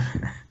can't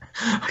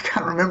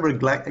remember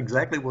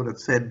exactly what it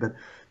said, but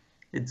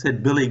it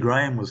said Billy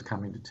Graham was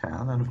coming to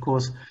town. And of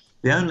course,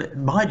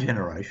 my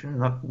generation,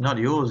 not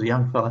yours, a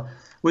young fella,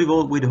 we'd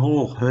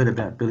all heard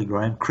about Billy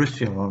Graham,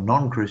 Christian or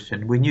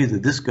non-Christian. We knew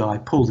that this guy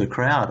pulled a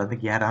crowd. I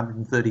think he had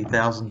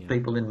 130,000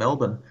 people in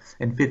Melbourne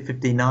in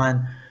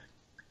 59.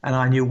 And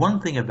I knew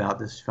one thing about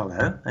this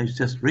fellow, who's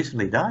just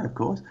recently died, of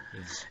course,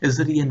 is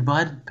that he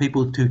invited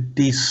people to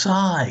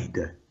decide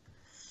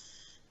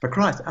for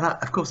Christ. And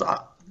of course,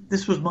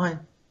 this was my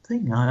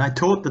thing. I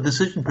taught the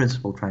decision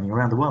principle training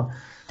around the world.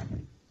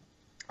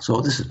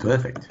 So this is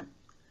perfect,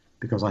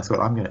 because I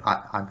thought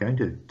I'm going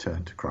to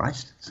turn to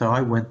Christ. So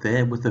I went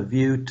there with a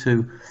view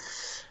to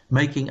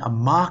making a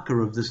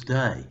marker of this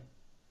day.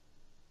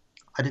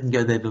 I didn't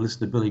go there to listen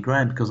to Billy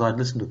Graham, because I'd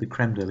listened to the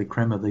creme de la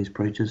creme of these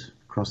preachers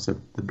across the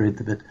breadth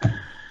of it.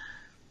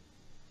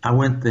 I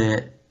went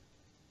there,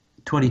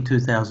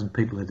 22,000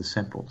 people had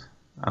assembled,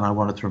 and I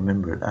wanted to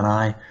remember it. And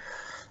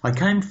I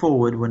came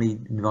forward when he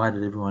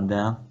invited everyone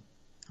down.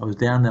 I was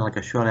down there like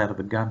a shot out of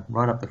a gun,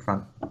 right up the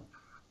front.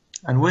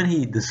 And when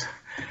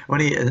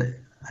when he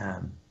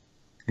um,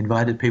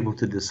 invited people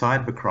to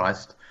decide for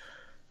Christ,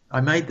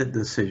 I made that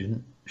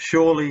decision.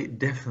 Surely,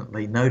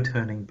 definitely, no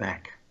turning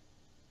back.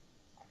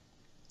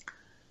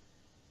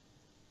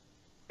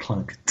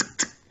 Clunk.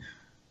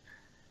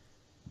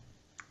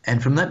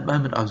 And from that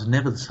moment, I was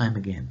never the same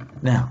again.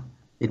 Now,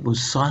 it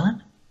was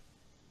silent.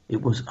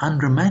 It was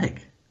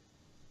undramatic.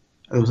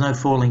 There was no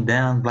falling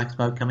down, black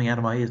smoke coming out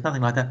of my ears,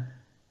 nothing like that.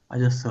 I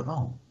just thought,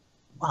 oh,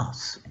 wow.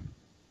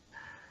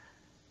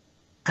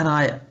 And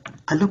I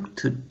looked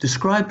to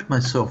describe to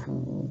myself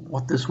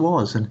what this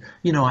was. And,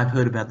 I've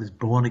heard about this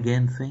born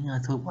again thing. I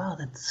thought, wow,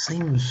 that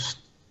seems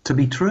to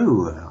be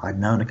true. I'd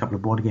known a couple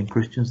of born again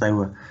Christians. They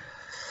were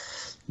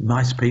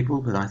nice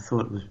people, but I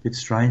thought it was a bit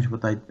strange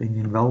what they'd been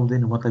involved in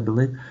and what they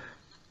believed.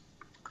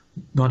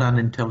 Not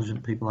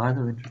unintelligent people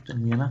either,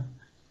 interestingly enough.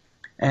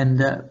 And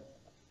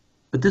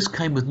but this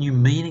came with new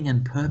meaning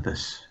and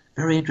purpose.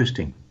 Very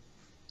interesting.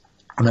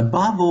 And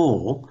above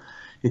all,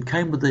 it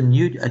came with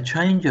a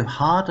change of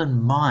heart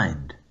and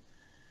mind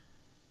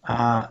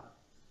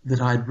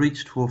that I'd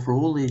reached for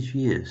all these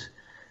years.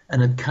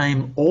 And it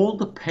came all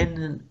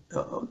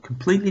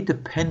completely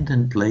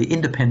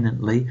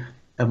independently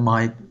of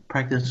my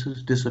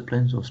practices,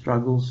 disciplines, or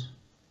struggles.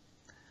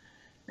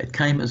 It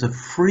came as a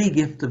free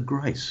gift of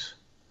grace,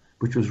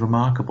 which was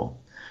remarkable.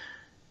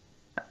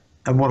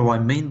 And what do I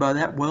mean by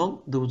that?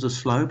 Well, there was a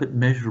slow but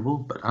measurable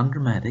but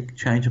undramatic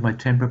change of my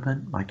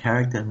temperament, my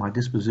character, and my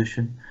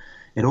disposition.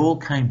 It all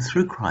came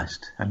through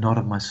Christ and not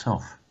of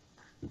myself.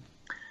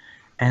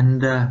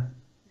 And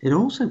it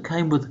also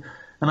came with,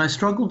 and I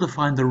struggled to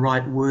find the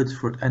right words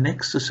for it,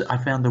 I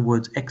found the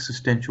words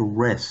existential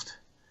rest.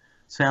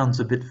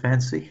 Sounds a bit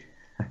fancy.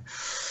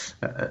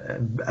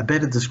 A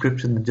better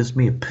description than just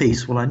mere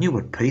peace. Well, I knew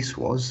what peace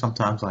was.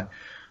 Sometimes I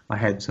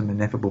had some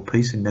ineffable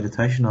peace in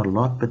meditation, not a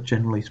lot, but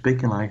generally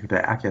speaking, I could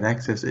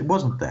access. It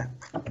wasn't that.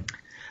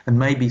 And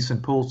maybe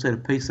St. Paul said a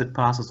peace that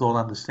passes all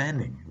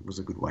understanding. It was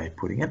a good way of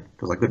putting it,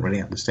 because I couldn't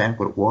really understand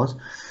what it was.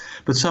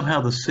 But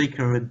somehow the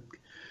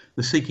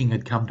seeking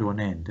had come to an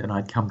end, and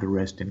I'd come to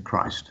rest in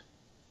Christ.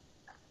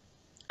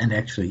 And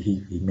actually,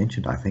 he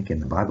mentioned, I think, in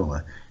the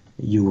Bible,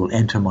 you will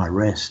enter my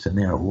rest, and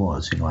there it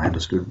was. I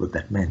understood what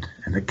that meant.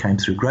 And it came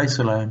through grace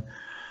alone,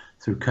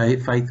 through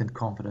faith and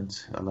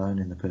confidence alone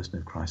in the person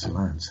of Christ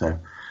alone. So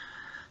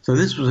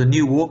this was a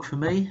new walk for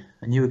me,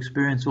 a new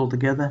experience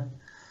altogether.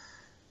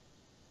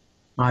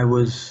 I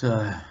was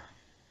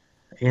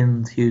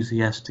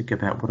enthusiastic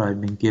about what I'd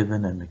been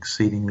given and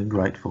exceedingly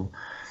grateful,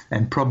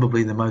 and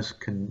probably the most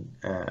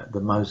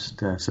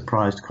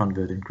surprised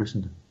convert in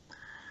Christendom.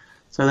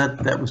 So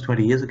that was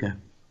 20 years ago.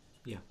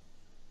 Yeah.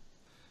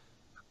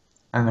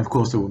 And of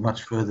course, there were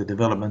much further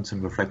developments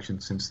and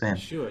reflections since then.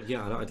 Sure,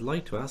 yeah, I'd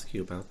like to ask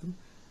you about them.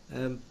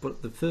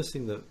 But the first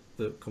thing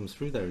that comes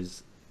through there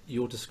is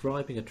you're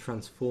describing a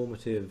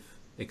transformative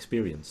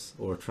experience,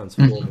 or a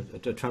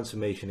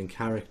transformation in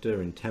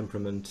character and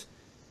temperament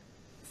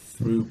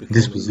through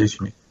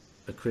becoming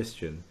a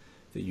Christian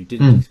that you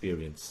didn't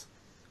experience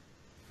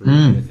through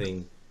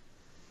anything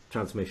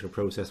transformational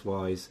process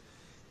wise,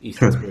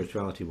 Eastern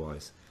spirituality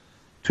wise.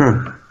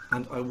 True.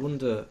 And I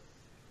wonder,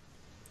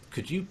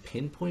 could you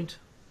pinpoint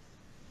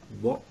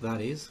what that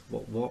is?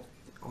 What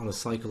on a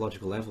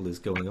psychological level is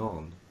going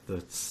on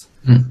that's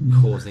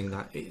causing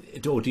that?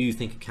 Or do you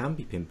think it can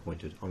be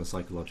pinpointed on a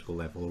psychological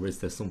level, or is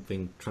there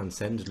something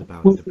transcendent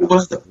about it,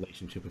 about the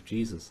relationship with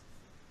Jesus?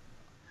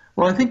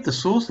 Well, I think the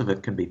source of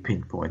it can be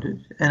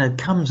pinpointed, and it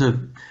comes of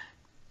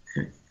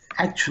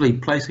actually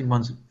placing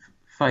one's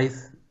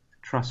faith,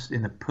 trust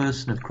in the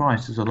person of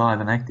Christ as alive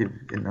and active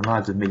in the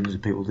lives of millions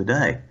of people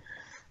today.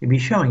 He'd be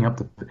showing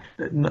up.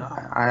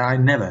 I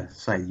never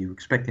say you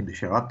expect him to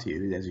show up to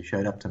you as he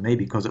showed up to me,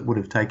 because it would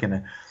have taken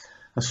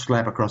a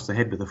slap across the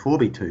head with a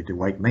 4x2 to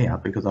wake me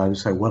up, because I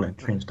was so well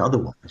entrenched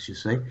otherwise, you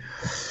see.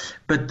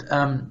 But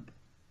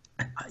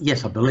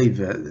yes, I believe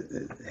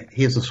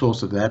here's the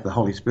source of that. The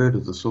Holy Spirit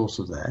is the source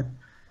of that.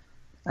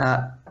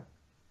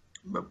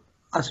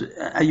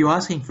 Are you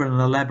asking for an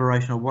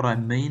elaboration of what I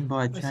mean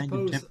by a change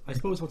of temperament? I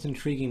suppose what's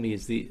intriguing me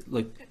is the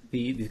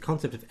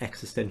concept of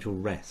existential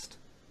rest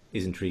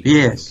is intriguing.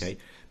 Yes. Okay,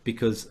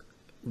 because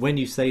when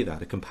you say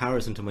that, a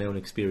comparison to my own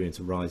experience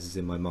arises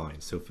in my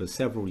mind. So for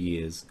several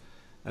years,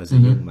 as a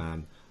young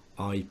man,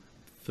 I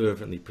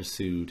fervently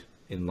pursued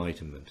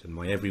enlightenment, and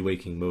my every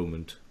waking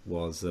moment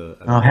was a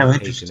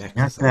meditation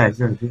exercise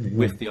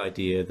with the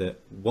idea that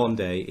one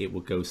day it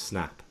would go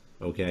snap,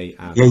 okay,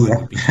 and I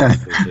would be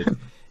transported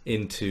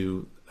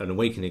into an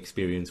awakening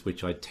experience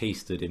which I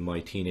tasted in my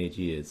teenage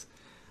years.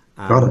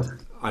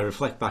 And I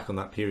reflect back on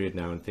that period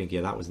now and think,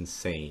 yeah, that was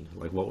insane.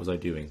 Like, what was I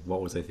doing?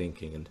 What was I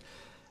thinking? And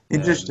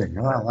interesting.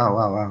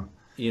 Wow.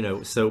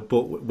 So,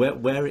 but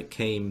where it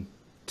came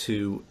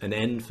to an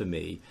end for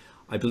me,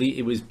 I believe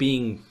it was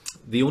the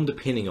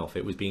underpinning of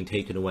it was being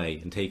taken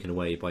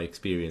away by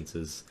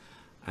experiences,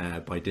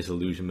 by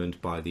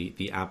disillusionment, by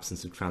the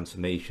absence of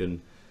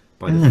transformation,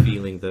 by the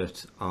feeling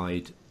that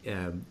I'd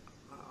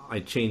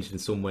changed in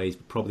some ways,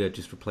 but probably I'd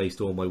just replaced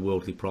all my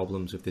worldly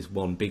problems with this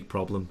one big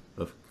problem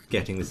of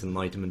getting this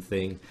Enlightenment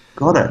thing.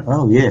 Got it.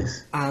 Oh,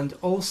 yes. And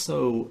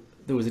also,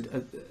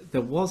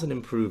 there was an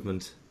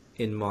improvement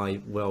in my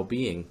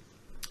well-being.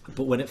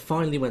 But when it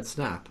finally went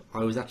snap, I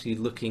was actually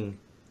looking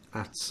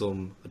at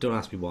some, don't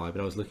ask me why,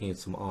 but I was looking at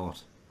some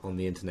art on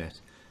the internet,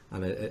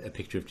 and a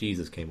picture of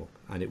Jesus came up,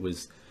 and it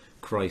was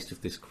Christ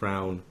with this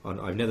crown on.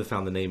 I've never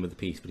found the name of the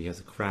piece, but he has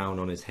a crown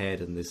on his head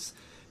and this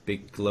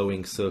big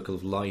glowing circle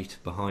of light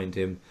behind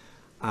him.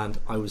 And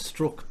I was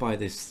struck by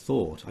this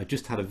thought. I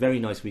just had a very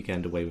nice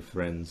weekend away with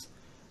friends,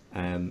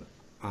 and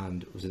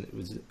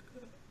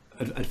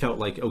I felt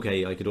like,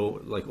 okay, I could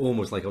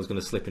almost like I was going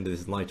to slip into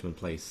this Enlightenment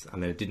place,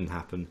 and then it didn't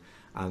happen.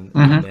 And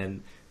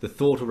then the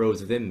thought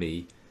arose within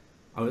me.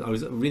 I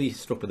was really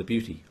struck by the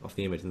beauty of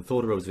the image, and the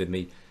thought arose within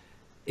me: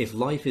 if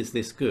life is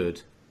this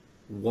good,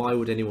 why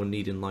would anyone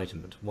need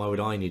enlightenment? Why would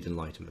I need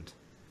enlightenment?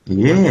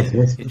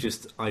 Yes. It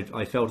just,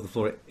 I fell to the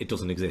floor. It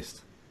doesn't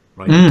exist,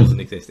 right? It doesn't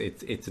exist.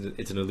 It's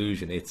an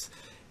illusion.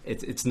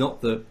 It's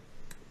not the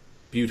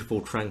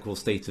beautiful, tranquil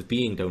states of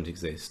being don't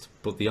exist,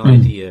 but the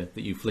idea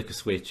that you flick a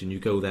switch and you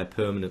go there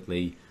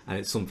permanently, and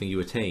it's something you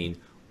attain.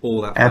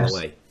 All that fell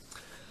away.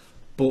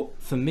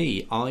 But for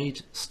me,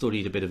 I'd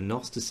studied a bit of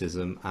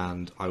Gnosticism,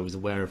 and I was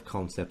aware of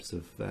concepts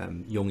of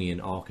Jungian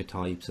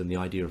archetypes and the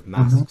idea of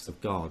masks of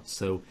God.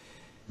 So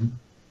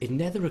it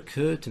never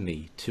occurred to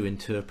me to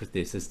interpret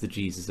this as the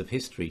Jesus of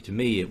history. To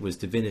me, it was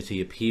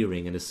divinity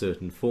appearing in a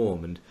certain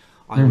form, and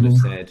I would have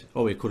said,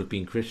 oh, it could have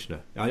been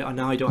Krishna.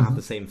 Now I don't have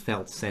the same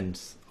felt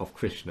sense of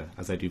Krishna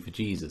as I do for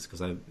Jesus,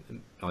 because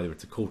either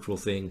it's a cultural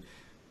thing,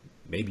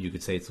 maybe you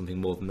could say it's something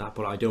more than that,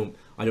 but I don't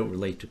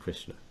relate to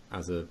Krishna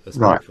as a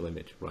spiritual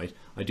image, right?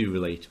 I do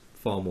relate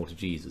far more to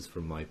Jesus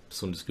from my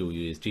Sunday school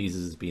years.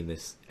 Jesus has been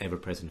this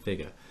ever-present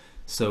figure.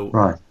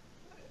 So,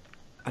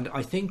 and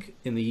I think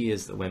in the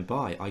years that went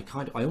by,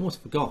 I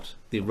almost forgot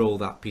the role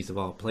that piece of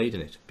art played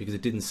in it, because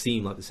it didn't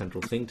seem like the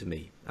central thing to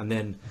me. And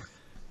then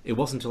it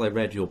wasn't until I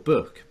read your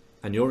book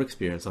and your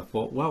experience, I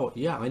thought, wow,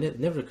 yeah, it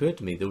never occurred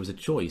to me there was a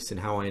choice in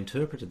how I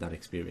interpreted that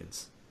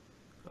experience.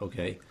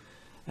 Okay,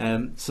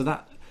 it's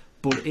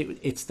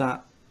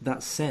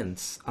that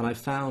sense, and I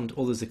found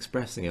others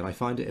expressing it. I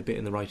find it a bit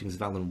in the writings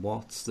of Alan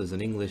Watts. There's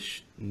an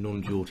English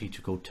non-dual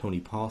teacher called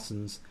Tony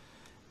Parsons,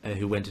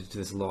 who went into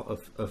this a lot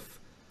of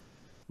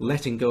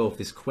letting go of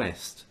this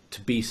quest to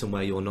be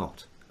somewhere you're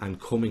not, and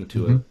coming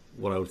to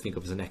what I would think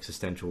of as an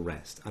existential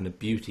rest, and a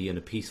beauty and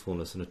a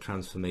peacefulness and a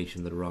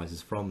transformation that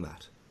arises from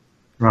that.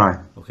 Right.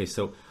 Okay,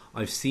 so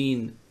I've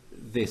seen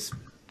this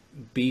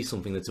be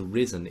something that's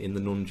arisen in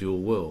the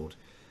non-dual world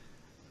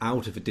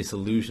out of a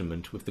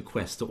disillusionment with the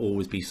quest to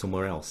always be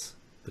somewhere else,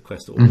 the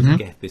quest to always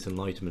get this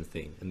enlightenment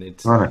thing, and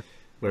it's where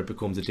it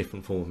becomes a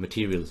different form of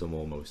materialism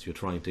almost. You're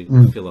trying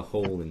to fill a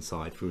hole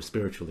inside through a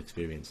spiritual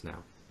experience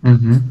now.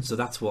 So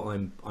that's what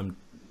I'm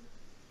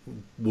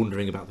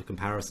wondering about the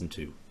comparison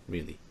to,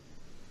 really.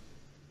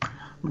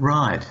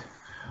 Right.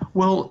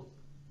 Well,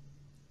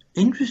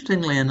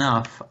 interestingly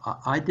enough,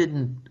 I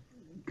didn't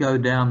go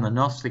down the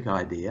Gnostic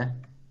idea.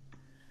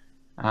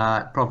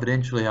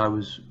 Providentially, I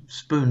was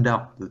spooned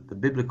up the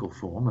biblical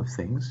form of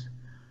things.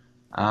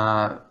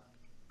 I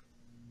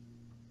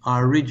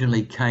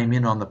originally came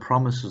in on the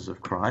promises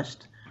of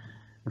Christ.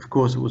 Of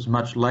course, it was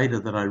much later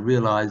that I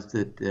realized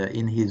that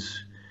in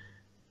his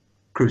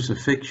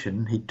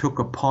crucifixion, he took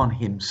upon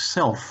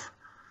himself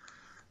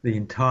the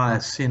entire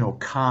sin or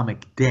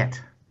karmic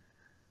debt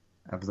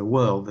of the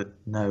world that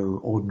no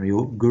ordinary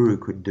guru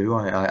could do.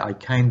 I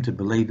came to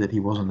believe that he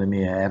wasn't a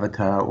mere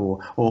avatar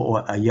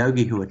or a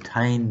yogi who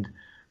attained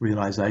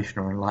realization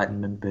or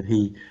enlightenment, but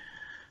he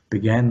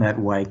began that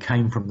way,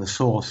 came from the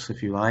source,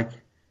 if you like,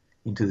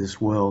 into this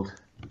world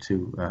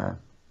to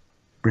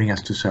bring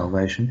us to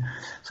salvation.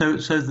 So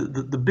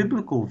the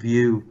biblical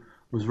view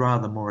was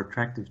rather more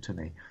attractive to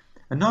me.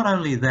 And not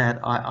only that,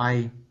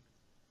 I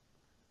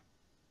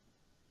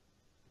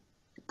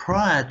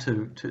prior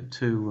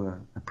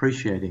to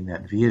appreciating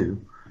that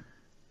view,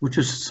 which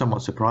is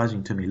somewhat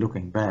surprising to me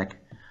looking back,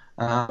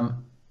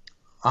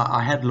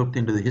 I had looked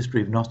into the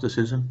history of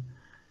Gnosticism.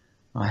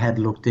 I had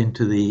looked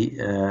into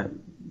the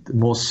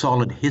more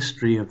solid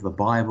history of the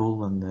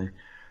Bible and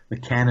the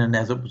canon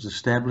as it was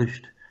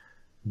established,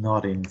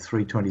 not in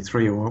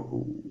 323 or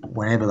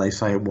whenever they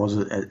say it was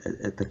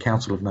at the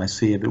Council of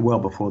Nicaea, but well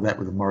before that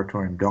with the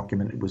Moratorium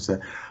document. It was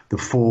the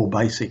four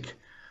basic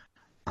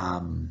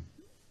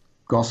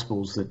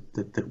Gospels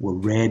that were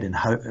read, and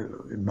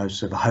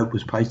most of the hope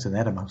was placed in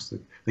that amongst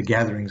the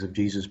gatherings of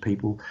Jesus'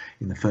 people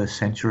in the first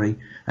century,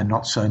 and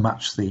not so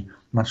much the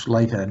much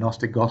later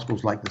Gnostic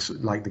Gospels like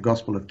the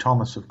Gospel of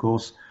Thomas, of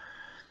course,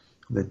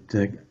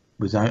 that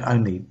was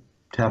only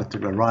touted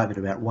to arrive at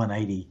about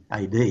 180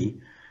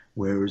 AD,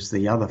 whereas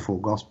the other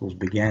four Gospels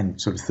began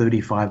sort of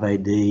 35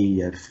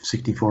 AD,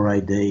 64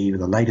 AD,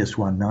 the latest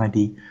one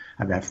 90,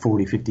 about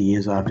 40, 50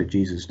 years after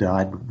Jesus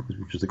died,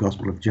 which was the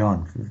Gospel of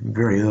John,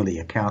 very early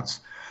accounts.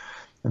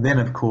 And then,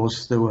 of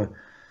course, there were,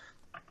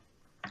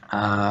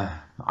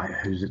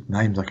 whose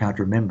names I can't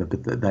remember,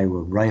 but they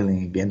were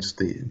railing against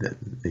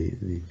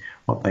the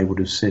what they would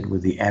have said were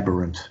the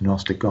aberrant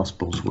Gnostic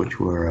Gospels, which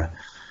were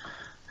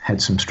had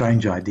some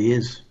strange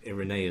ideas.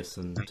 Irenaeus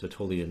and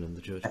Tertullian and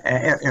the church.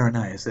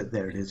 Irenaeus,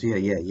 there it is.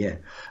 Yeah.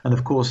 And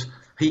of course,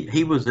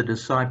 he was a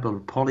disciple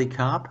of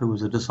Polycarp, who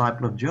was a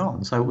disciple of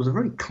John. So it was a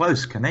very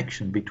close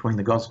connection between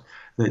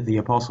the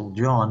Apostle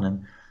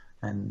John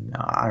and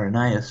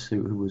Irenaeus,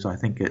 who was, I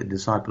think, a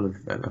disciple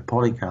of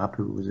Polycarp,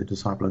 who was a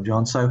disciple of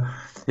John. So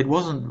it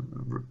wasn't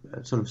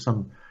sort of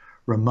some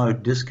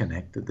remote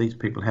disconnect, that these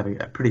people had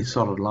a pretty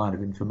solid line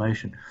of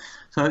information.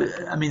 So,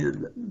 I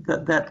mean,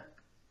 that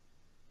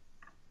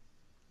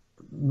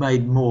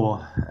made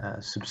more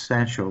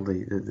substantial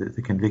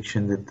the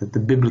conviction that the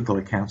biblical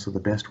accounts are the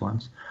best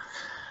ones.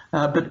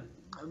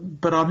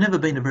 But I've never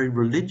been a very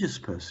religious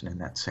person in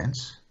that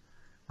sense.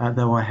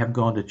 Though I have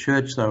gone to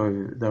church,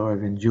 though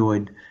I've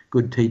enjoyed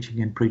good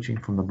teaching and preaching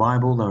from the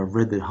Bible, though I've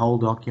read the whole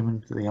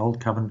document, the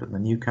Old Covenant and the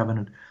New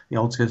Covenant, the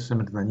Old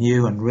Testament and the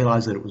New, and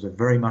realised that it was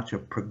very much a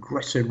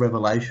progressive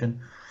revelation,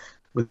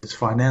 with its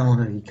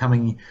finality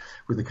coming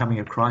with the coming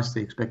of Christ,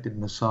 the expected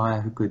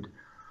Messiah, who could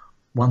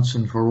once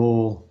and for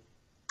all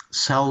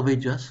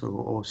salvage us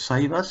or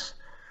save us,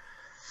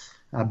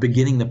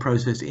 beginning the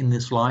process in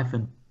this life,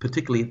 and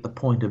particularly at the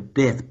point of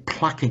death,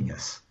 plucking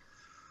us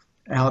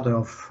out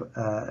of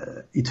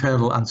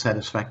eternal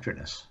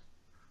unsatisfactoriness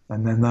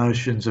and the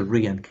notions of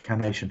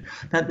reincarnation.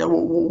 Now,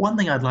 one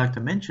thing I'd like to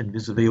mention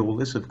vis-a-vis all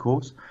this, of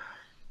course,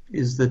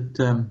 is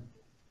that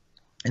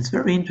it's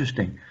very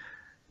interesting.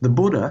 The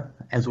Buddha,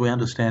 as we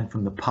understand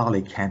from the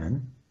Pali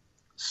Canon,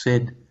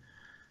 said,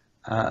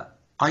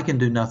 I can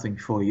do nothing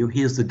for you.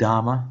 Here's the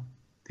Dharma,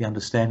 the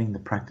understanding, the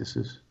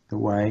practices, the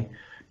way.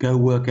 Go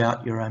work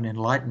out your own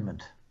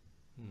enlightenment.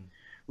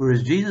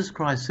 Whereas Jesus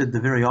Christ said the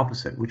very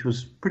opposite, which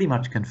was pretty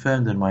much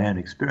confirmed in my own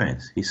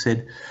experience. He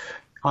said,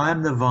 I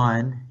am the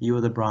vine, you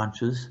are the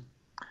branches.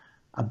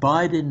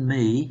 Abide in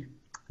me,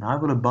 and I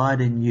will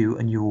abide in you,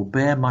 and you will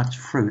bear much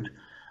fruit.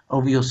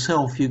 Of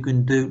yourself you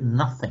can do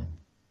nothing.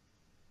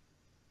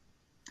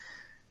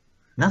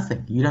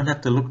 Nothing. You don't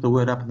have to look the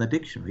word up in the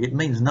dictionary. It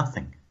means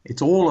nothing.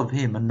 It's all of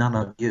him and none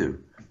of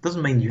you. It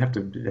doesn't mean you have to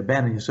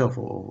abandon yourself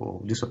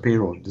or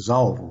disappear or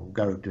dissolve or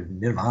go to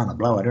nirvana,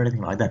 blow out, or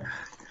anything like that.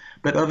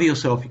 But of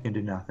yourself you can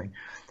do nothing.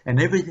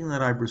 And everything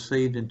that I've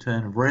received in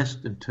terms of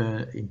rest,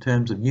 in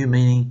terms of new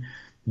meaning,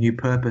 new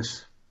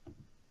purpose,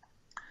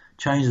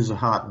 changes of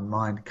heart and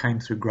mind came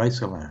through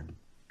grace alone.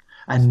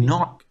 And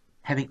not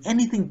having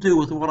anything to do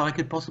with what I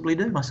could possibly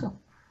do myself.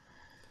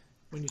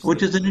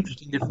 Which is an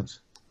interesting difference.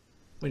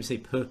 When you say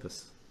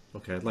purpose,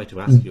 okay, I'd like to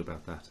ask you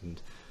about that.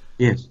 And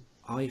yes,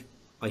 I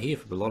hear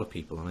from a lot of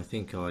people, and I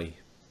think I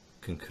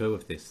concur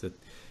with this, that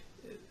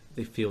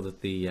they feel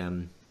that the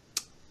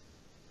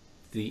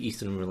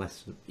Eastern and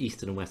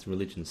Western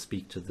religions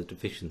speak to the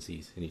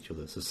deficiencies in each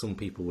other. So some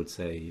people would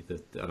say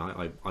that, and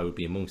I would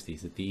be amongst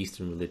these, that the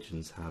Eastern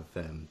religions have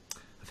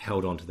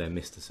held on to their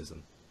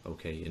mysticism,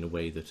 okay, in a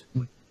way that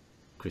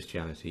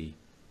Christianity,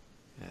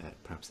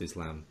 perhaps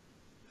Islam,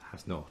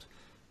 has not.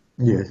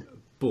 Yes.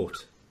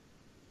 But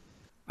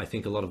I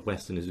think a lot of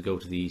Westerners who go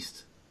to the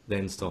East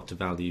then start to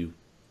value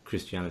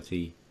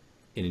Christianity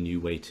in a new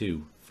way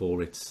too,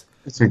 for its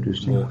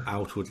more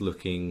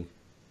outward-looking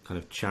kind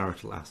of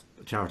charitable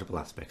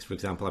aspects. For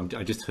example,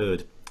 I just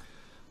heard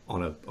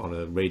on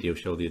a radio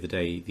show the other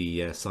day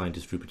the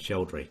scientist Rupert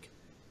Sheldrake,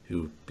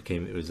 who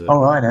became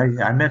oh, I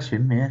know, I met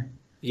him, yeah.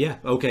 Yeah,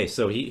 okay,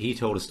 so he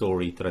told a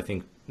story that I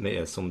think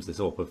sums this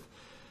up, of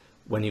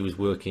when he was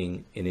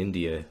working in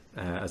India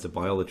as a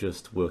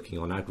biologist, working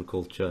on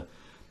agriculture.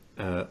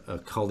 An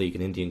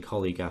Indian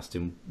colleague, asked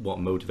him what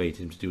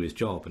motivated him to do his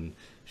job, and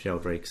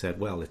Sheldrake said,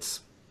 well,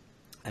 it's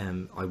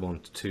I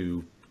want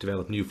to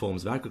develop new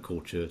forms of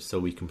agriculture so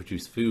we can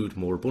produce food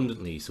more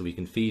abundantly, so we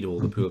can feed all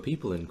the poor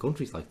people in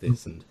countries like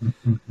this.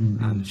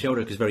 And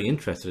Sheldrake was very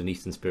interested in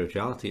Eastern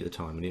spirituality at the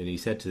time, and he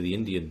said to the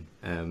Indian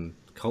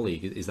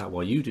colleague, is that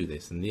why you do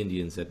this? And the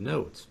Indian said,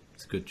 no,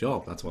 it's a good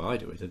job, that's why I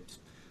do it. It's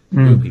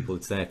poor people,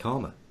 it's their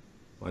karma.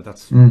 Right?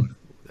 That's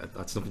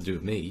nothing to do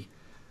with me.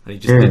 And he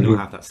just didn't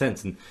have that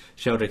sense. And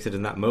Sheldrake said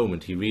in that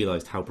moment he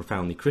realised how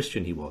profoundly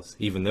Christian he was,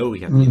 even though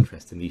he had the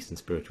interest in Eastern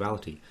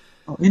spirituality.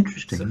 Oh,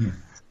 interesting. So,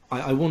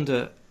 I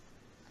wonder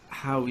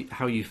how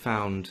you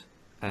found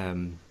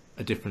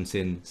a difference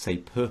in, say,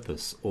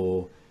 purpose,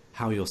 or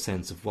how your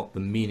sense of what the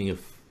meaning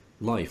of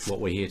life, what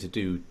we're here to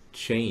do,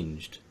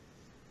 changed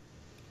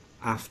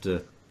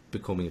after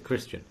becoming a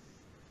Christian.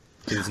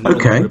 It's no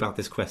longer about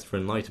this quest for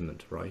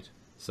enlightenment, right?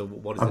 So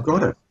what is it? I've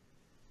got it.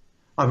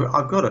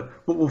 I've got it.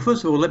 Well,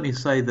 first of all, let me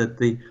say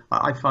that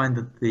I find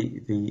that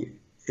the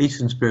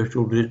Eastern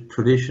spiritual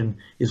tradition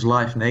is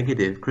life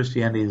negative.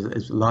 Christianity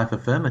is life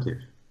affirmative.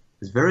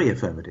 It's very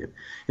affirmative.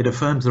 It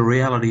affirms the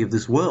reality of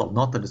this world,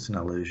 not that it's an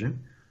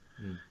illusion,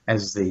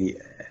 as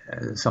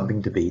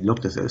something to be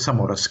looked at,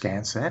 somewhat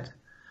askance at.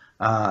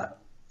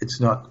 It's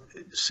not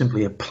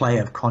simply a play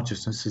of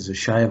consciousness, as the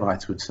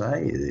Shaivites would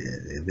say.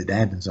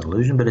 Vedanta is an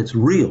illusion, but it's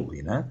real,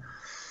 you know.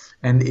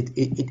 And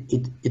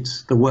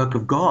it's the work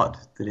of God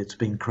that it's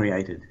been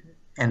created,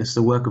 and it's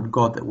the work of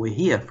God that we're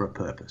here for a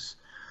purpose.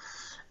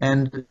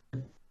 And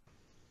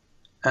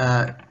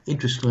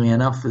interestingly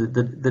enough,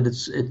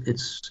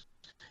 that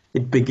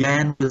It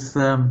began with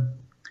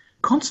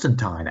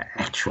Constantine,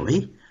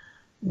 actually,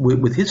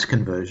 with his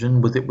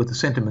conversion, with the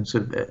sentiments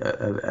of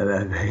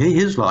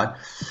his life,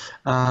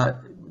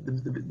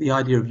 the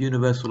idea of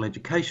universal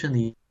education,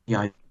 the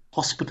idea of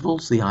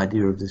hospitals, the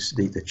idea of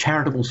the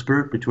charitable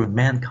spirit between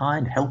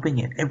mankind, helping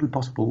in every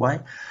possible way.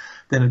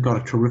 Then it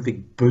got a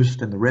terrific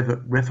boost in the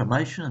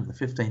Reformation in the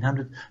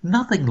 1500s.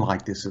 Nothing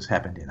like this has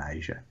happened in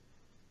Asia.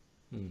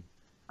 Mm.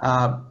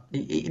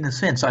 In a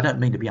sense, I don't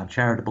mean to be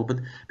uncharitable,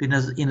 but in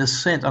a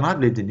sense, and I've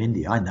lived in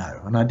India, I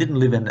know, and I didn't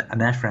live in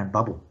an ashram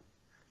bubble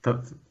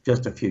for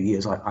just a few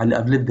years.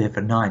 I've lived there for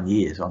 9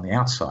 years on the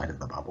outside of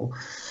the bubble,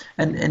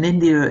 and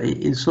India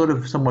is sort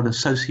of somewhat a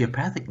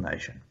sociopathic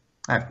nation.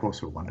 Of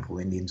course, there are wonderful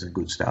Indians and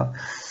good stuff,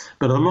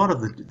 but a lot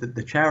of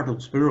the charitable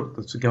spirit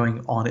that's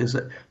going on is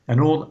an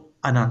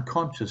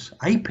unconscious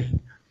aping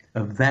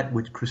of that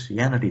which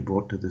Christianity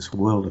brought to this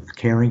world of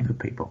caring for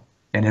people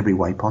in every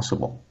way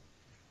possible.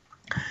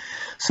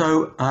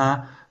 So,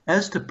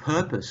 as to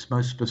purpose,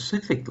 most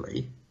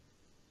specifically,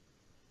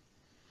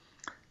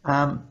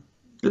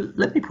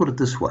 let me put it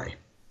this way.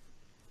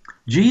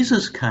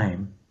 Jesus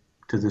came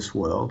to this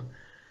world,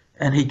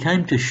 and he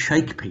came to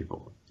shake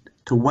people,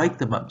 to wake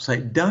them up, say,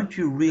 don't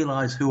you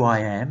realize who I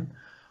am,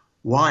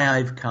 why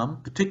I've come,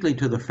 particularly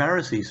to the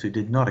Pharisees who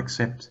did not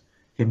accept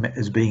him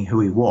as being who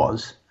he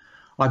was.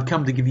 I've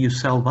come to give you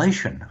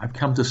salvation. I've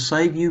come to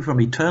save you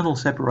from eternal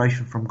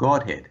separation from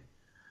Godhead.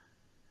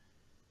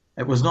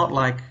 It was not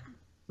like,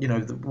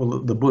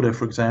 the Buddha,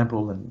 for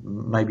example, and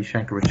maybe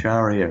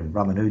Shankaracharya and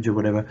Ramanuja,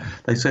 whatever,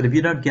 they said, if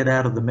you don't get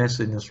out of the mess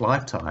in this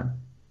lifetime,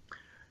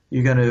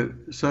 you're going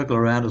to circle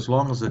around as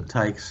long as it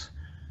takes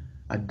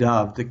a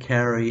dove to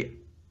carry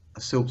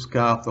a silk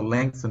scarf the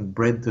length and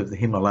breadth of the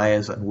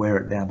Himalayas and wear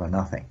it down to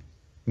nothing.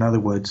 In other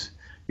words,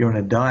 you're in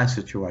a dire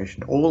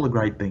situation. All the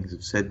great beings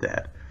have said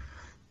that.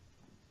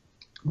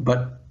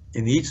 But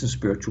in the Eastern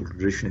spiritual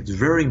tradition, it's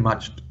very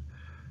much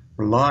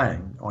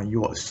relying on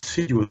your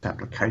assiduous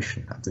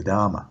application of the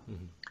Dharma.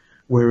 Mm-hmm.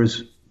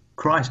 Whereas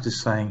Christ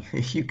is saying,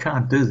 you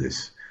can't do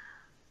this.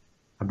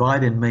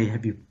 Abide in me.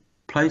 Have you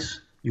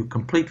placed your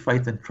complete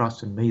faith and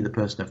trust in me, the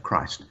person of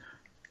Christ,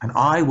 and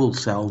I will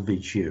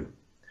salvage you.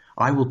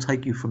 I will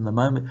take you from the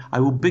moment. I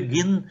will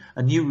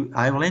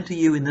I will enter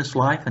you in this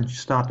life and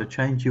start to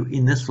change you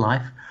in this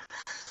life.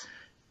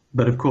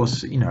 But of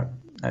course,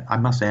 I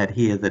must add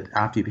here that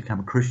after you become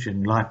a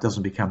Christian, life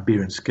doesn't become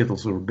beer and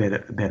skittles or a bed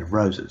of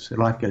roses.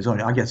 Life goes on.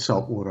 I get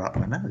salt water up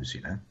my nose,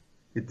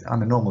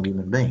 I'm a normal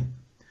human being.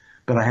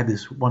 But I have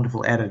this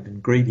wonderful added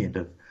ingredient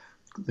of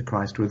the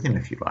Christ within,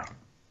 if you like.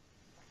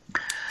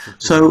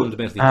 So a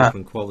fundamentally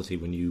different quality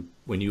when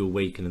you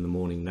awaken in the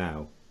morning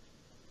now.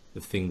 The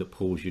thing that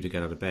pulls you to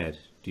get out of bed,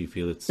 do you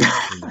feel it's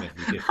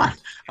fundamentally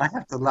different? I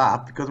have to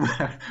laugh because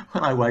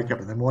when I wake up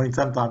in the morning,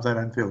 sometimes I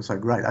don't feel so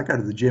great. I go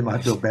to the gym, I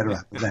feel better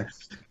after that.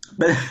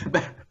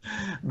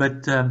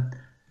 But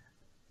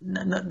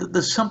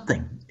there's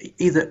something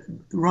either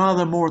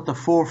rather more at the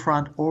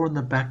forefront or in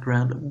the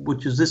background,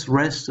 which is this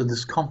rest or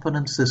this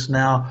confidence, this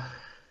now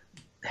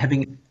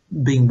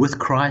being with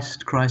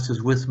Christ. Christ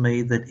is with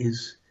me. That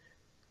is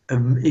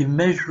of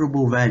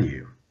immeasurable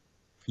value.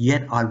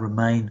 Yet I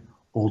remain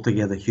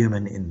altogether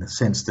human in the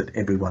sense that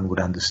everyone would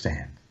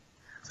understand.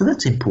 So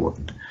that's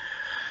important.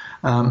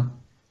 But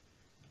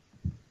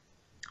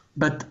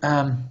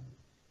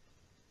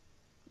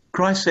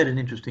Christ said an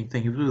interesting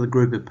thing. He was with a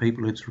group of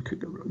people.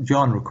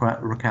 John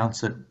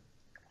recounts it.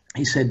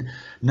 He said,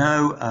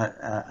 no,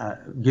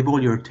 give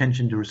all your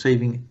attention to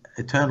receiving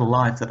eternal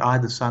life that I,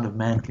 the Son of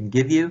Man, can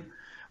give you.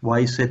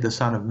 Why he said the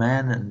Son of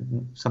Man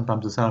and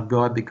sometimes the Son of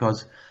God?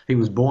 Because he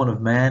was born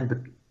of man, but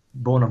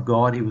born of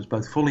God. He was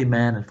both fully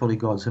man and fully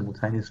God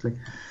simultaneously.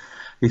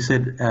 He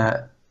said,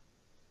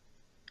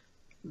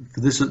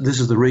 this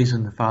is the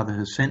reason the Father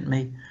has sent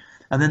me.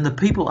 And then the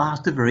people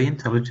asked a very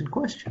intelligent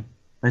question.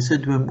 They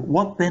said to him,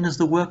 what then is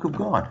the work of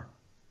God?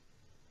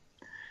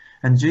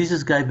 And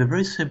Jesus gave a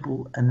very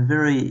simple and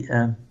very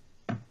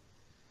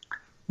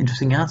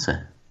interesting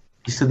answer.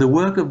 He said, the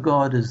work of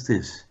God is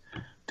this,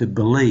 to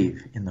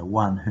believe in the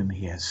one whom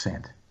he has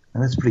sent.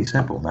 And that's pretty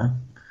simple, no?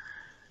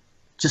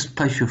 Just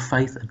place your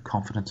faith and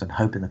confidence and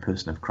hope in the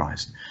person of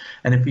Christ.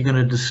 And if you're going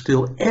to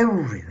distill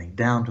everything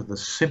down to the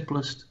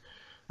simplest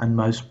and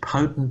most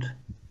potent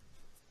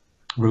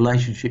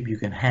relationship you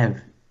can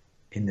have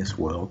in this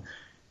world,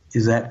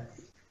 is that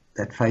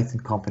faith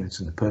and confidence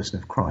in the person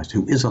of Christ,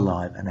 who is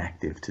alive and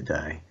active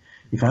today.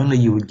 If only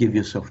you would give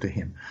yourself to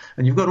him.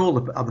 And you've got all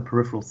the other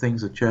peripheral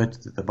things, the church,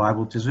 the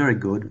Bible, which is very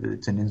good.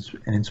 It's an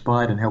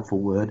inspired and helpful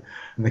word.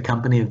 And the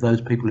company of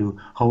those people who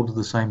hold to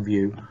the same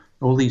view.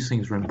 All these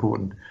things are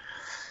important.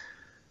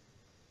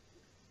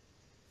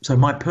 So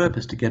my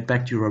purpose, to get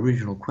back to your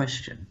original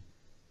question,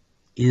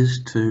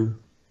 is to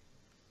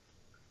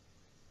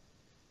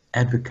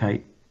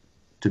advocate,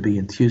 to be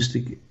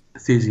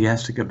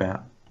enthusiastic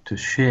about, to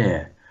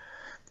share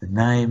the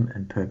name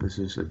and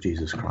purposes of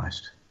Jesus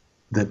Christ,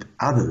 that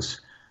others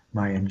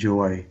may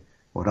enjoy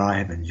what I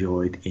have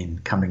enjoyed in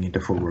coming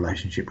into full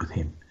relationship with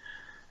him.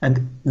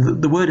 And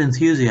the word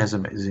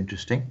enthusiasm is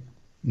interesting.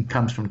 It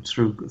comes from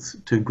through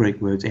two Greek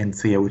words,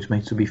 enthea, which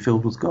means to be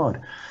filled with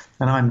God.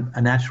 And I'm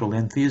a natural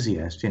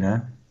enthusiast, you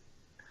know.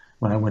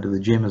 When I went to the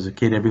gym as a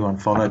kid, everyone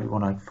followed.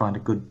 When I find a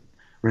good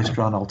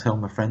restaurant, I'll tell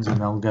my friends and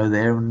they'll go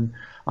there. And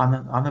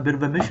I'm a bit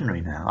of a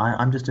missionary now.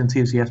 I'm just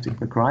enthusiastic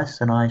for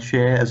Christ, and I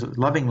share as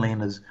lovingly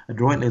and as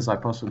adroitly as I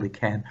possibly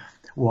can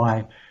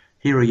why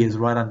here he is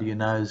right under your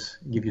nose.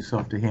 Give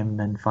yourself to him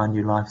and find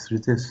your life through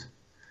this,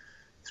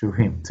 through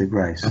him, through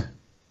grace.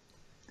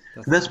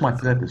 That's my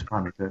purpose,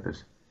 primary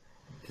purpose.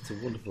 It's a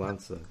wonderful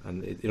answer,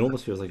 and it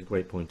almost feels like a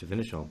great point to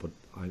finish on, but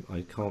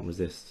I can't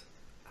resist.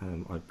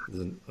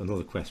 There's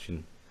another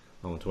question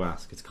I want to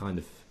ask. It's kind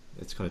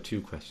of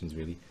two questions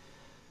really.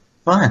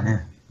 Fine,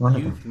 yeah.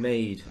 Wonderful. You've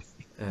made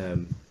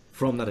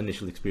from that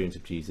initial experience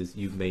of Jesus,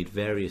 you've made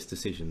various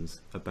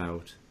decisions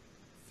about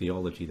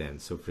theology. Then,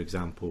 so for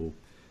example,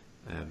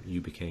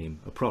 you became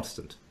a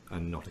Protestant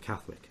and not a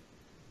Catholic.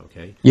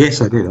 Okay. Yes,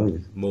 I did. Oh,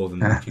 yes. More than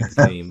that, you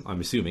became,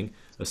 I'm assuming,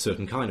 a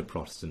certain kind of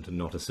Protestant and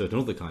not a certain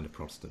other kind of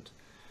Protestant.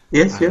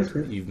 Yes, yes.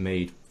 You've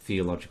made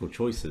theological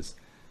choices,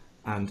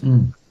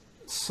 and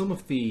some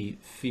of the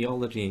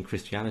theology in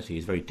Christianity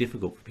is very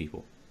difficult for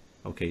people.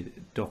 Okay,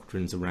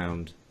 doctrines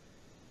around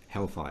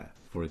hellfire,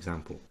 for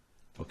example.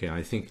 Okay,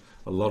 I think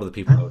a lot of the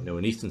people who don't know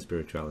in Eastern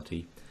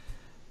spirituality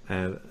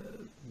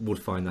would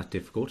find that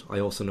difficult. I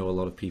also know a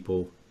lot of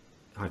people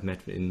I've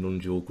met in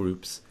non-dual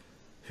groups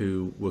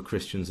who were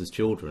Christians as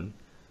children,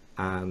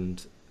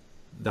 and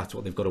that's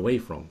what they've got away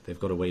from. They've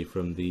got away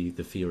from the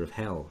fear of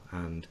hell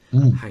and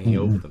hanging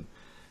over them.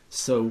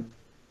 So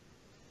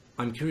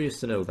I'm curious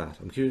to know that.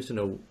 I'm curious to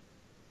know,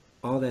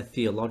 are there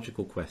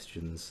theological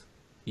questions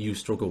you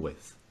struggle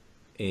with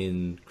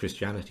in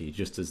Christianity,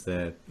 just as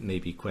there may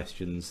be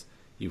questions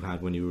you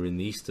had when you were in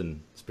the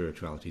Eastern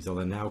spiritualities? Are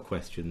there now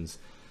questions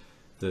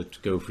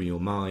that go through your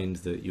mind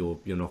that you're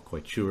not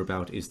quite sure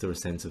about? Is there a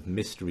sense of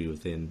mystery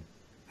within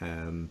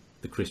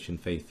the Christian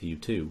faith for you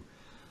too?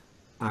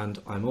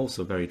 And I'm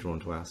also very drawn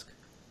to ask,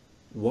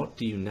 what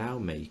do you now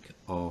make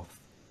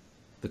of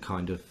the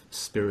kind of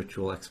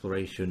spiritual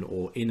exploration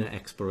or inner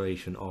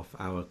exploration of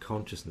our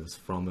consciousness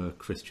from a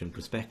Christian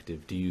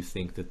perspective? Do you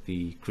think that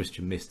the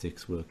Christian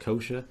mystics were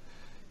kosher?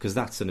 Because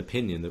that's an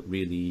opinion that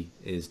really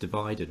is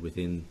divided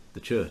within the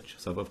church.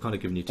 So I've kind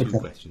of given you two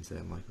questions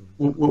there, Michael.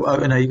 Well,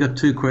 no, you got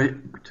two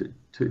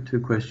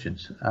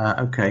questions.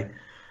 Okay.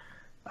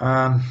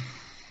 No,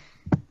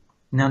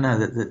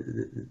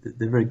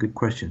 they're very good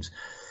questions.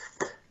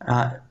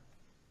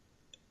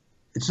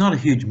 It's not a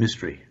huge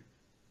mystery.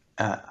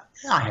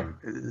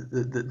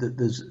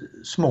 There's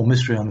small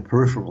mystery on the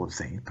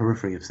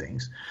periphery of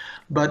things,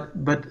 but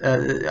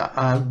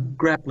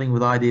grappling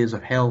with ideas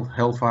of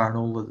hellfire, and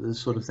all this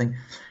sort of thing,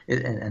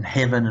 and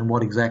heaven, and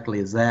what exactly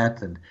is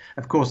that? And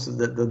of course,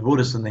 the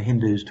Buddhists and the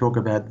Hindus talk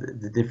about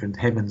the different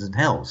heavens and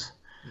hells.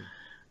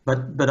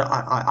 But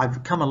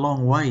I've come a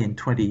long way in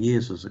 20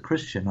 years as a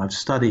Christian. I've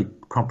studied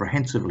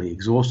comprehensively,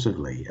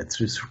 exhaustively,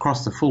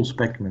 across the full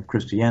spectrum of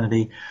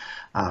Christianity,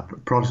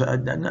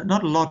 Protestant,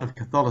 not a lot of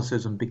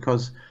Catholicism,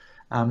 because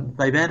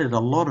they've added a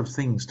lot of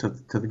things to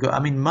the.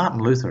 I mean, Martin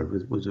Luther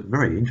was a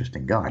very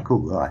interesting guy,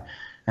 cool guy,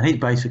 and he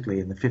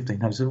basically in the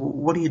 1500s said, well,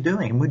 "What are you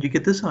doing? Where'd you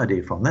get this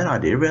idea from? That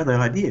idea? Where the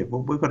idea?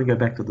 Well, we've got to go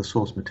back to the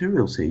source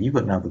materials here. You've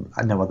got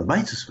no other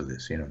basis for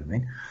this. You know what I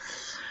mean?"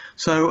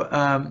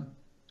 So.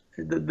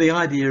 The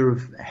idea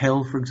of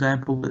hell, for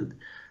example,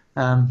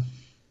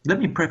 let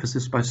me preface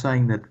this by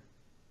saying that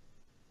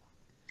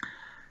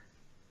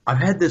I've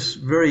had this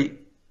very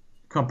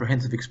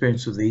comprehensive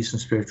experience of the Eastern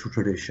spiritual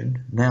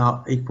tradition,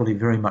 now equally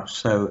very much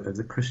so of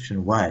the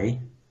Christian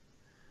way.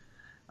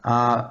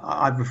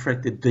 I've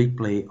reflected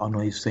deeply on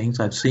these things.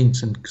 I've seen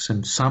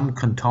some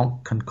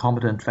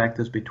concomitant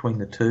factors between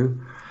the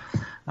two.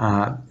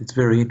 It's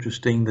very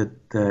interesting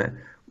that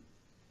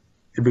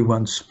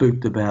everyone's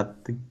spooked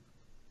about the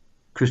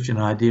Christian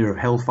idea of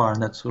hellfire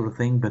and that sort of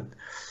thing, but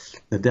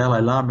the Dalai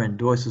Lama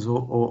endorses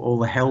all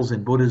the hells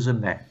in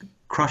Buddhism, that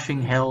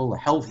crushing hell, the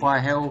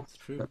hellfire hell,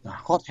 the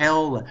hot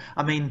hell.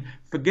 I mean,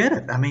 forget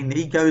it. I mean,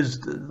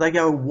 they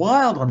go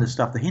wild on this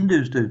stuff. The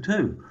Hindus do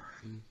too.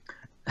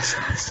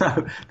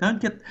 So don't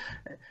get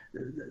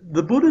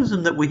the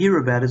Buddhism that we hear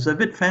about is a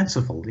bit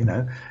fanciful, you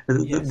know.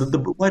 Yes. The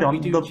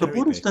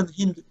Buddhist and the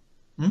Hindu.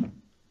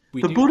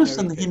 The Buddhist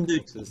and the Hindu.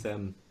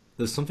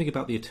 There's something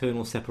about the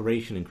eternal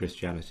separation in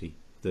Christianity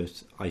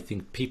that I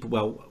think people,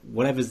 well,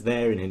 whatever's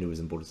there in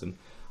Hinduism, Buddhism,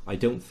 I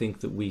don't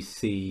think that we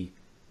see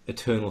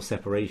eternal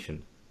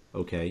separation,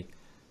 okay,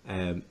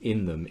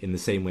 in them in the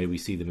same way we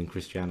see them in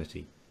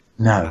Christianity.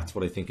 No. And that's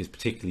what I think is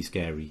particularly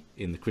scary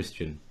in the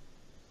Christian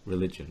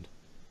religion.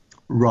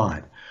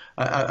 Right.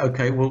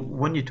 Okay, well,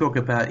 when you talk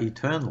about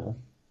eternal,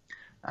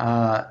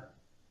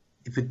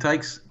 if it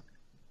takes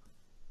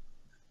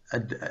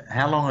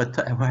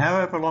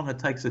however long it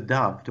takes a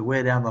dove to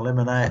wear down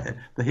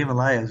the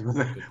Himalayas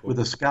with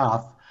a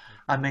scarf,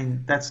 I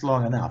mean, that's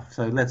long enough.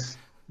 So let's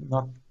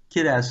not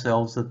kid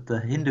ourselves that the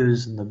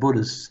Hindus and the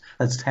Buddhists,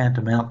 that's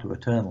tantamount to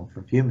eternal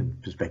from human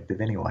perspective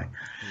anyway.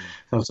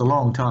 So it's a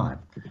long time.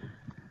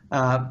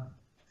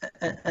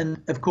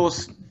 And of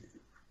course,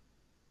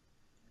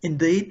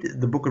 Indeed,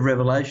 the book of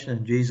Revelation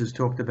and Jesus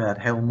talked about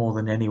hell more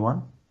than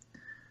anyone.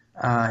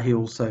 He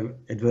also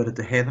adverted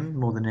to heaven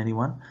more than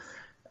anyone.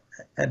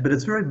 But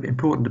it's very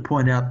important to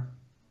point out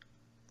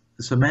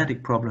the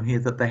semantic problem here,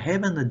 that the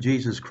heaven that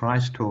Jesus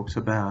Christ talks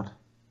about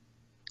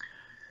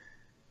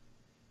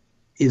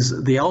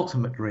is the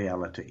ultimate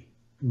reality,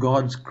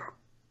 God's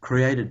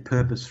created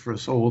purpose for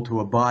us all to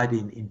abide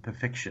in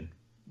perfection,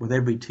 with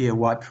every tear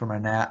wiped from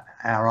our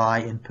eye,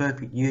 in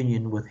perfect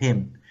union with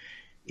Him,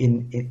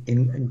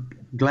 in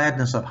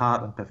gladness of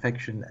heart and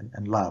perfection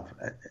and love,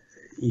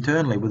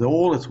 eternally, with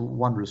all its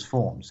wondrous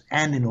forms,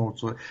 and in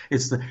also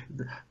it's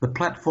the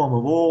platform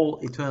of all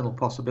eternal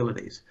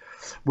possibilities.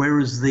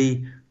 Whereas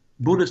the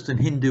Buddhist and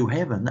Hindu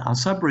heaven are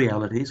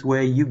sub-realities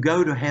where you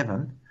go to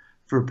heaven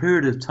for a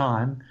period of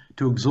time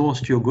to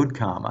exhaust your good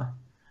karma,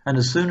 and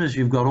as soon as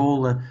you've got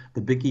all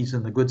the bickies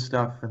and the good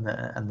stuff and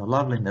the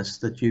loveliness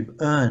that you've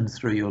earned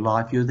through your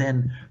life, you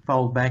then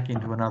fold back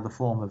into another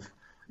form of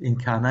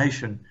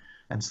incarnation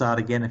and start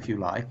again, if you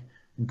like.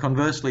 And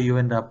conversely, you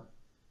end up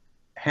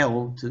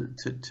hell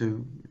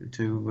to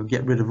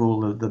get rid of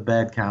all the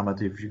bad karma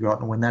that you've got,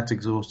 and when that's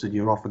exhausted,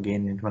 you're off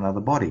again into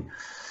another body.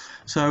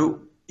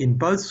 So in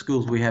both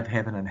schools we have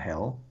heaven and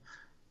hell.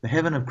 The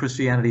heaven of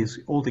Christianity is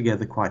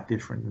altogether quite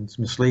different, and it's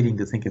misleading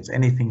to think it's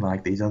anything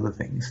like these other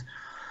things.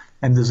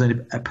 And there's a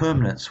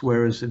permanence,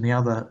 whereas in the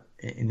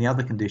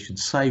other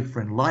conditions, save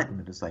for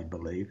enlightenment, as they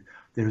believe,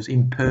 there is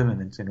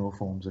impermanence in all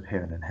forms of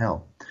heaven and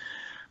hell.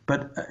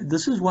 But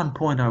this is one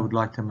point I would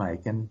like to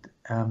make, and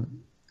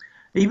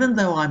even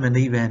though I'm an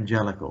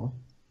evangelical,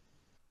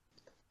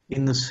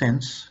 in the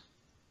sense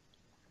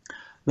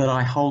that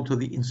I hold to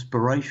the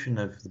inspiration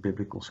of the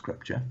biblical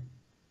scripture,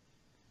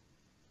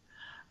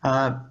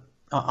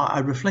 I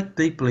reflect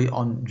deeply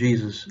on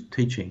Jesus'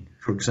 teaching,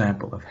 for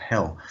example, of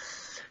hell.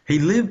 He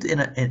lived in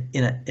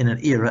an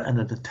era and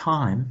at a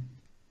time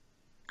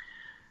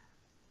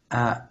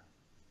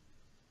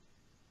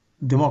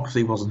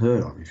democracy wasn't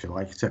heard of, if you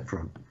like, except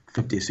for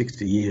 50 or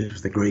 60 years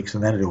with the Greeks,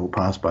 and that had all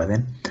passed by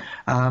then.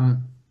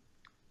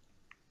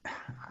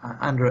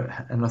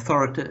 Under an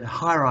authority,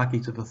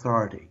 hierarchies of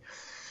authority.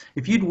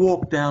 If you'd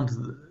walk down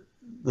to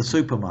the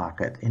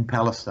supermarket in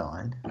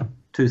Palestine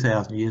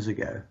 2,000 years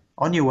ago,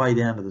 on your way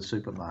down to the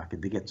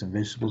supermarket to get some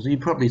vegetables, you'd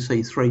probably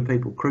see 3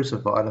 people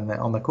crucified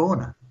on the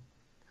corner,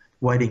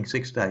 waiting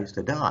 6 days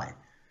to die.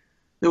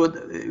 It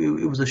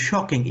was a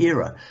shocking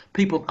era.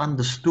 People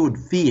understood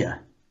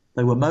fear.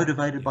 They were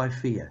motivated by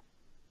fear.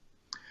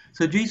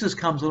 So Jesus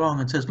comes along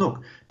and says,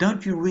 look,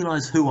 don't you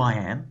realize who I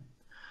am?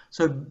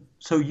 So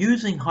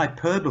using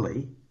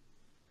hyperbole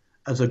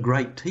as a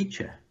great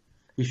teacher,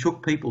 he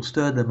shook people,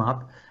 stirred them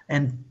up,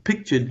 and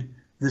pictured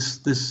this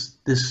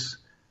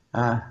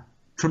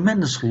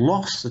tremendous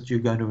loss that you're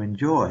going to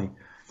enjoy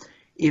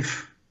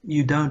if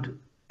you don't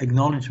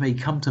acknowledge me,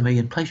 come to me,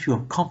 and place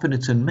your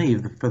confidence in me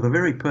for the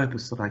very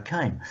purpose that I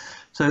came.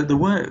 So the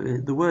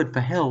word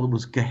for hell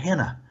was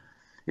Gehenna.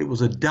 It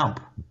was a dump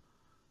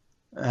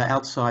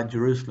outside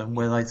Jerusalem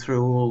where they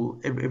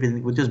threw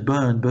everything would just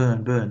burn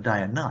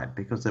day and night,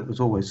 because it was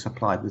always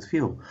supplied with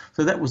fuel.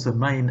 So that was the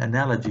main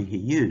analogy he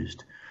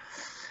used.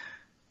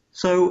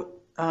 So,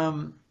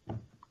 for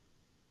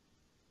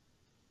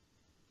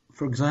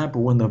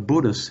example, when the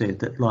Buddha said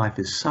that life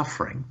is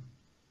suffering,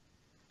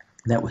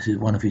 that was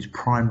one of his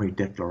primary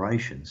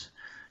declarations.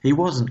 He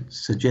wasn't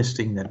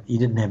suggesting that he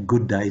didn't have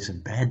good days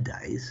and bad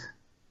days,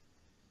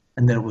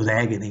 and that it was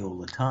agony all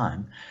the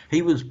time.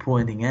 He was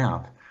pointing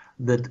out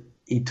that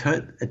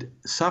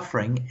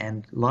suffering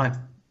and life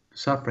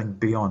suffering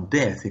beyond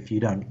death, if you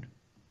don't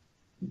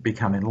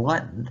become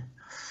enlightened,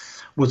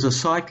 was a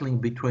cycling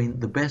between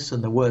the best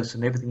and the worst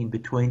and everything in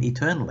between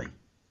eternally,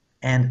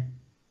 and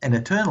an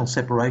eternal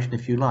separation,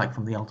 if you like,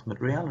 from the ultimate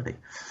reality.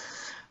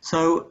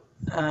 So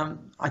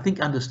I think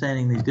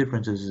understanding these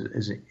differences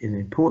is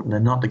important,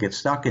 and not to get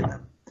stuck in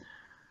them.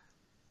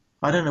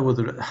 I don't know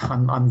whether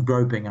I'm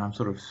groping, I'm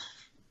sort of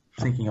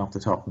thinking off the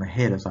top of my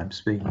head as I'm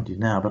speaking to you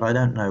now, but I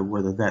don't know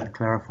whether that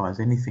clarifies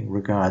anything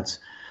regards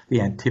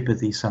the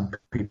antipathy some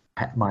people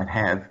might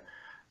have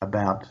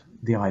about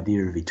the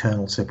idea of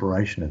eternal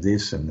separation of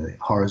this and the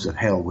horrors of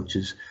hell, which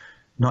is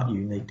not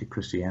unique to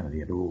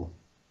Christianity at all.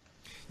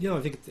 Yeah, I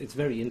think it's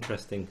very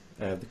interesting,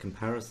 the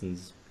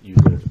comparisons you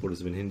draw to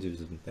Buddhism and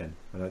Hinduism then.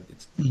 And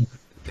it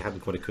hadn't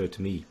quite occurred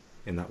to me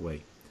in that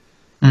way.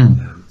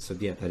 So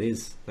yeah, that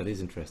is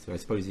interesting. I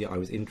suppose, yeah, I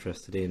was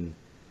interested in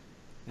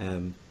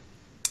that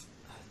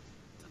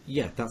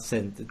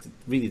sense. It's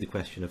really the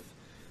question of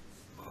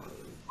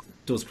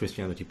does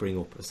Christianity bring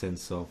up a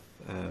sense of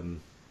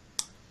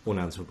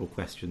unanswerable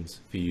questions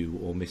for you,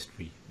 or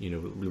mystery,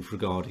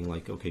 regarding,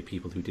 like, okay,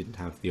 people who didn't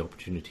have the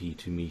opportunity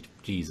to meet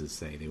Jesus,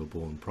 say they were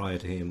born prior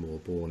to him or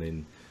born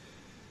in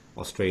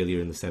Australia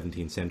in the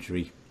 17th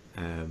century,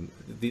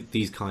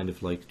 these kind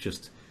of, like,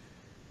 just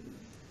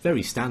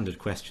very standard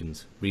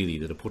questions really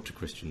that are put to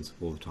Christians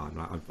all the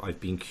time.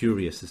 I've been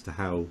curious as to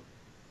how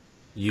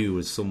you,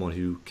 as someone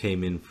who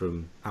came in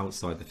from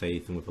outside the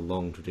faith and with a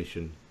long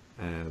tradition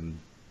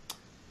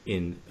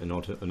in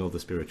another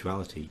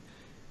spirituality,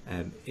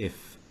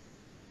 if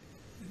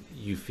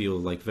you feel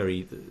like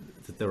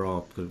that there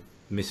are kind of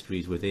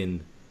mysteries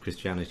within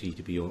Christianity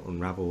to be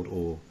unravelled,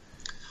 or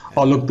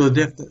Oh, look,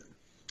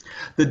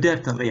 there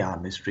definitely are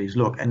mysteries.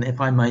 Look, and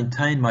if I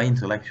maintain my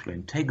intellectual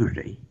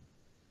integrity,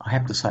 I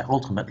have to say,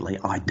 ultimately,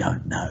 I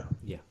don't know.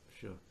 yeah,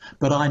 sure,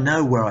 But I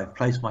know where I've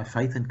placed my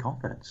faith and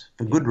confidence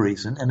for yeah, good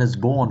reason, and has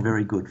borne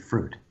very good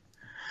fruit.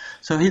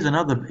 So here's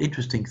another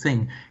interesting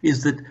thing,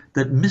 is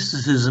that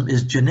mysticism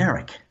is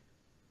generic.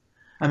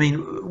 I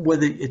mean,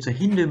 whether it's a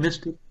Hindu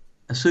mystic,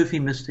 a Sufi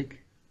mystic,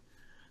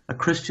 a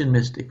Christian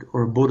mystic,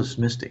 or a Buddhist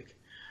mystic,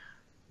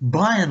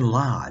 by and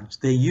large,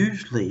 they're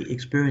usually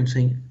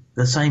experiencing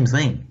the same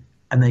thing,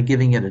 and they're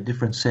giving it a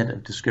different set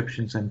of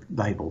descriptions and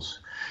labels.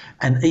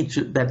 And each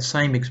that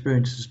same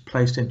experience is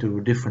placed into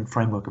a different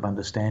framework of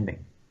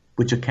understanding,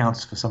 which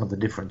accounts for some of the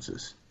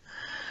differences.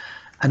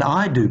 And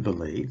I do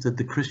believe that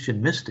the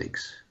Christian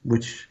mystics,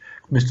 which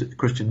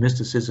Christian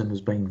mysticism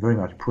has been very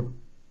much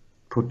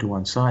put to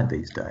one side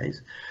these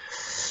days,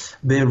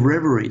 their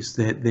reveries,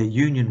 their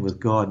union with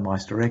God,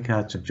 Meister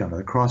Eckhart, St. John of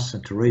the Cross,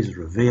 St. Teresa of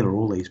Avila,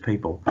 all these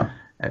people,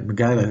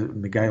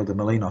 Miguel de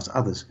Molinos,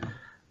 others,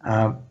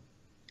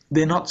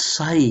 they're not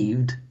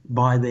saved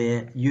by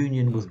their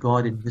union with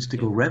God in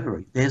mystical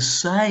reverie. They're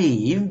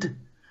saved,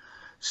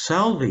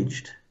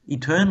 salvaged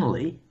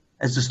eternally,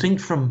 as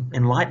distinct from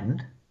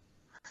enlightened,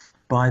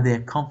 by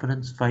their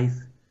confidence,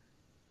 faith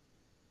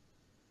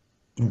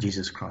in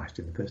Jesus Christ,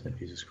 in the person of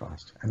Jesus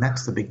Christ. And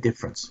that's the big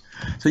difference.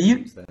 So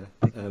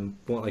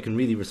what I can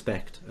really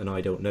respect, and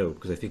I don't know,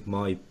 because I think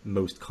my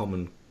most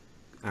common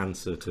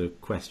answer to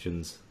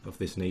questions of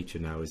this nature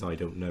now is I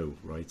don't know,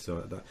 right?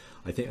 So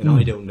I think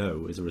I don't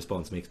know as a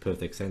response makes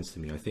perfect sense to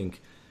me. I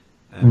think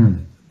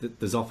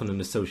there's often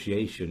an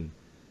association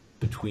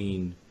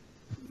between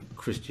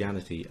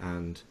Christianity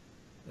and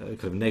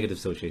kind of negative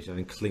association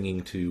and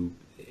clinging to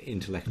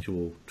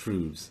intellectual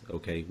truths,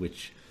 okay,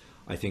 which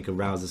I think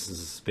arouses a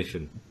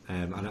suspicion,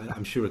 and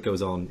I'm sure it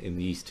goes on in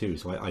the East too.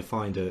 So I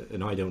find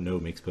an I don't know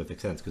makes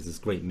perfect sense, because there's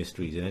great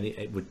mysteries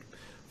in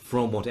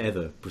from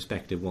whatever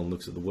perspective one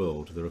looks at the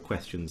world, there are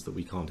questions that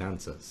we can't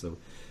answer. So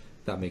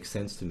that makes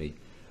sense to me.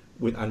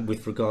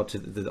 With regard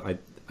to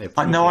I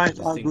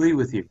agree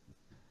with you.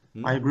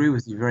 Hmm? I agree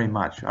with you very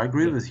much. I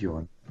agree with you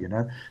on,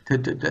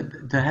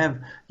 to have,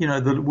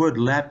 the word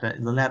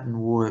Latin, the Latin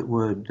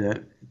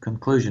word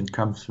conclusion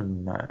comes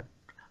from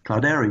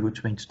claudere,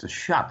 which means to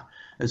shut.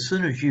 As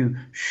soon as you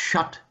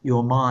shut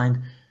your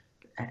mind,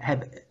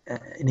 have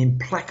an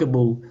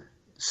implacable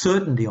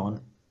certainty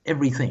on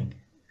everything,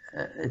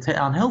 it's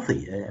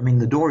unhealthy. I mean,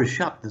 the door is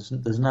shut.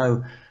 There's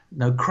no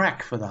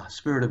crack for the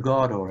Spirit of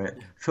God or a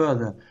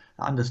further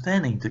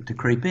understanding to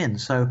creep in.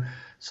 So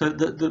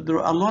there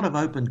are a lot of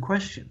open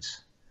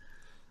questions.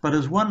 But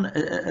as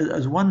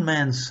one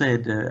man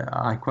said,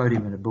 I quote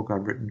him in a book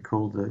I've written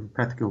called The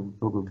Practical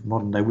Book of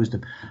Modern Day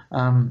Wisdom.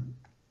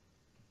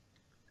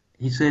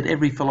 He said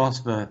every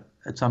philosopher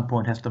at some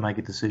point has to make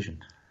a decision.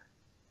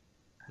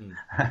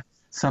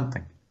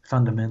 Something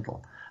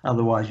fundamental.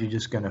 Otherwise, you're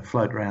just going to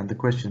float around. The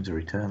questions are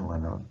eternal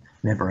and are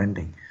never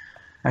ending.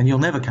 And you'll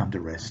never come to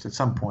rest. At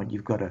some point,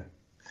 you've got to,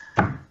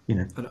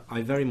 And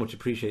I very much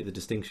appreciate the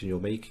distinction you're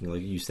making.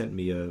 Like, you sent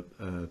me a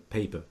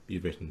paper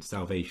you'd written,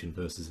 Salvation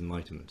versus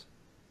Enlightenment.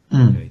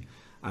 Okay,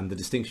 and the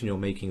distinction you're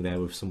making there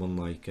with someone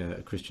like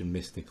a Christian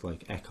mystic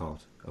like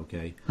Eckhart,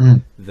 okay,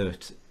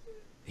 that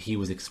he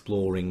was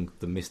exploring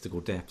the mystical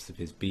depths of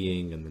his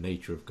being and the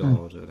nature of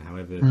God, and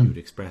however you would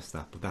express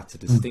that. But that's a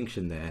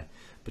distinction there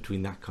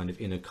between that kind of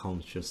inner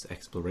conscious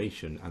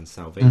exploration and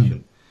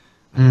salvation.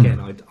 And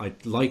again,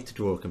 I'd like to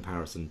draw a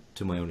comparison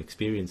to my own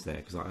experience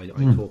there, because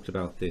I talked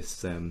about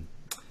this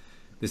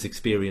this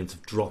experience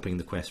of dropping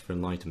the quest for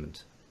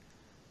enlightenment,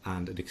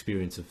 and an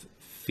experience of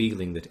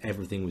feeling that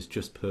everything was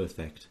just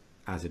perfect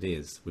as it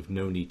is, with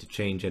no need to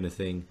change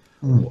anything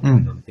or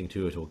add anything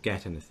to it or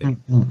get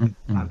anything.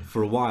 And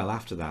for a while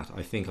after that,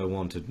 I think I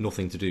wanted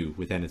nothing to do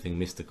with anything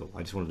mystical.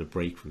 I just wanted a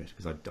break from it,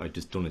 because I'd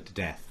just done it to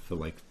death for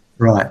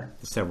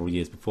several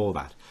years before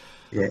that.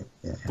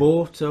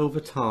 But over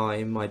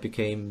time, I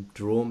became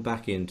drawn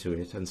back into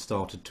it and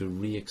started to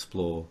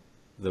re-explore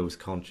those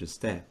conscious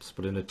steps,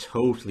 but in a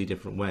totally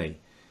different way.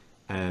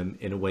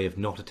 In a way of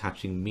not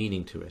attaching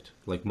meaning to it.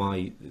 Like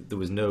there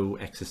was no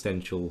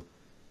existential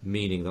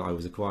meaning that I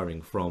was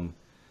acquiring from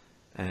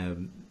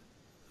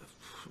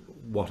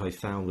what I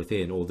found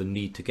within, or the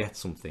need to get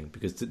something,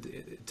 because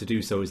to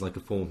do so is like a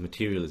form of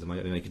materialism.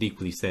 I could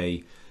equally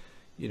say,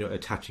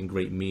 attaching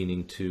great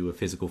meaning to a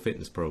physical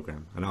fitness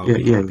program, and I'll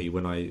be happy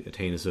when I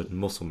attain a certain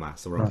muscle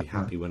mass, or I'll be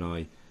happy when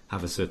I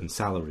have a certain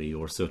salary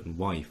or a certain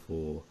wife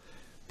or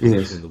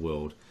position in the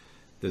world.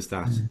 There's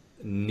that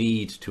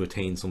need to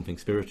attain something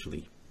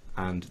spiritually,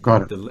 and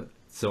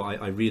so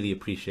I really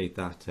appreciate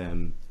that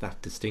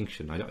that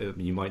distinction.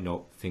 You might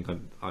not think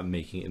I'm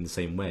making it in the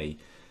same way,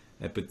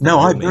 but no,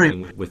 I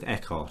agree with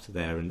Eckhart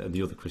there and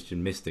the other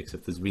Christian mystics.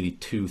 If there's really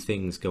two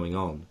things going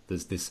on,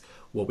 there's this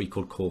what we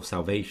could call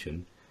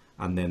salvation,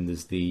 and then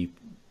there's the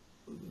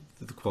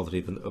quality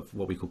of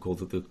what we could call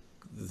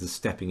the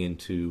stepping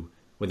into,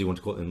 whether you want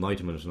to call it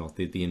enlightenment or not,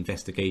 the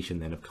investigation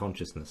then of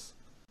consciousness.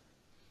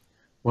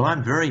 Well,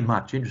 I'm very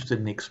much interested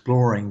in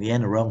exploring the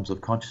inner realms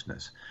of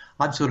consciousness.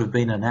 I've sort of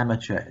been an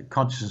amateur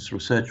consciousness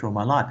researcher all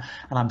my life,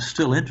 and I'm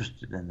still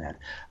interested in that.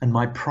 And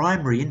my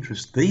primary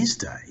interest these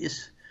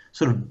days,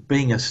 sort of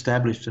being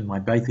established in my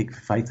basic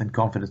faith and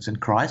confidence in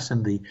Christ,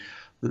 and the,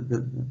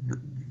 the,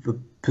 the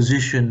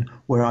position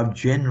where I've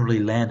generally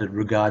landed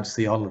regards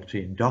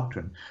theology and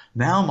doctrine.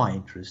 Now my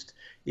interest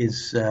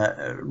is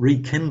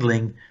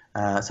rekindling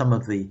some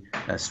of the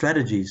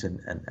strategies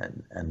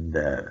and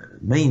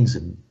means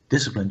and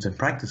disciplines and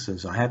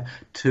practices I have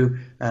to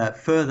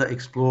further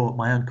explore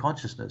my own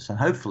consciousness and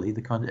hopefully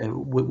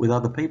with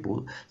other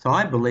people. So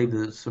I believe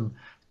there's some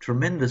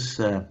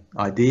tremendous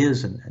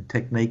ideas and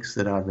techniques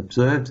that I've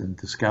observed and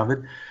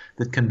discovered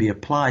that can be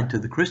applied to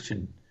the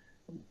Christian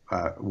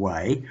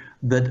way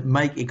that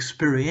make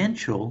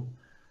experiential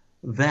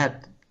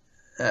that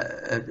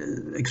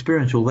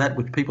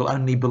which people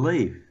only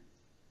believe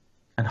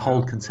and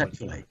hold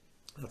conceptually.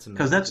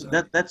 Because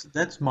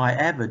that's my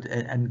avid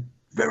and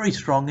very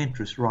strong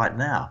interest right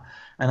now,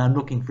 and I'm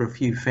looking for a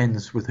few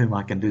friends with whom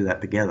I can do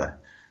that together.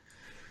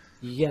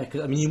 Yeah,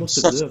 because I mean, you must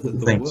observe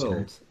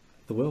that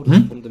the world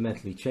has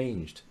fundamentally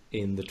changed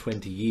in the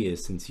 20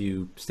 years since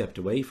you stepped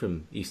away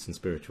from Eastern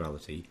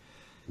spirituality.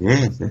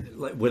 Yes.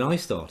 Like when I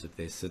started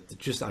this,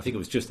 I think it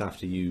was just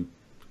after you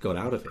got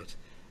out of it.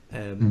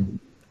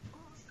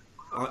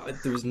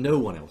 There was no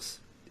one else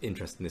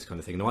interested in this kind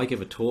of thing. Now, I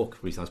gave a talk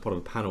recently. I was part of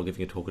a panel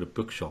giving a talk at a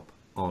bookshop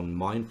on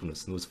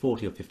mindfulness, and there was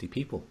 40 or 50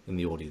 people in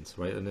the audience,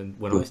 right? And then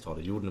when I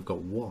started, you wouldn't have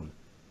got one.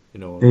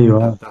 There you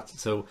are.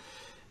 So,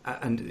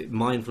 and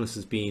mindfulness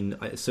has been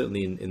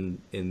certainly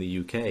in the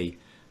UK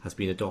has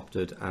been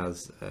adopted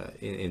as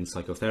in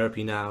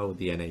psychotherapy now.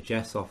 The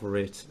NHS offer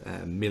it.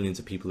 Millions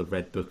of people have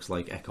read books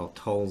like Eckhart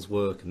Tolle's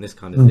work and this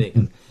kind of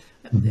thing.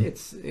 And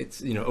it's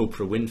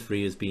Oprah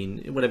Winfrey has been,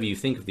 whatever you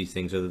think of these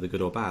things, whether they're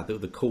good or bad,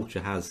 the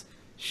culture has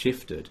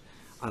shifted,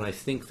 and I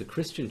think the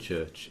Christian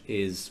church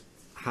is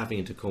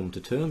having to come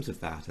to terms with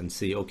that and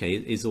see, okay,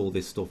 is all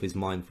this stuff, is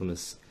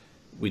mindfulness,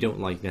 we don't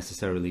like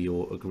necessarily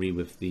or agree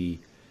with the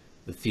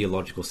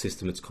theological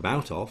system it's come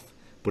out of,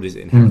 but is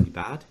it inherently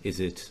bad? Is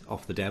it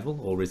off the devil,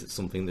 or is it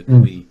something that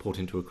can be put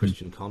into a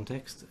Christian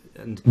context?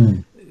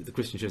 And the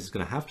Christian church is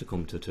going to have to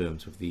come to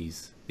terms with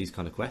these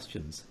kind of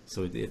questions.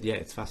 So yeah,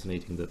 it's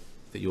fascinating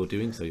that you're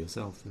doing so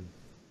yourself.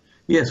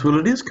 Yes, well,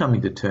 it is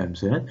coming to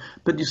terms in it.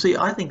 But you see,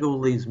 I think all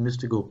these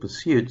mystical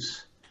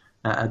pursuits,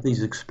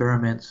 these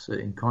experiments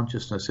in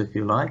consciousness, if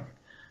you like,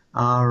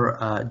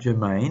 are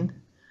germane,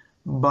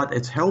 but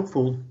it's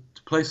helpful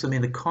to place them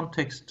in a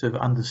context of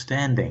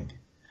understanding,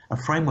 a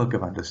framework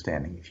of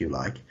understanding, if you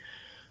like,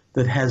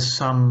 that has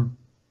some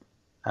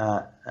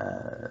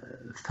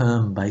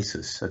firm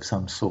basis of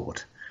some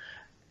sort.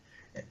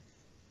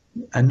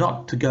 And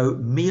not to go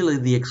merely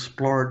the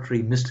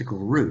exploratory mystical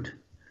route,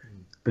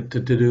 but to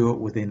do it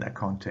within a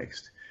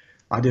context.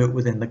 I do it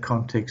within the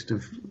context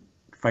of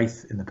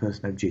faith in the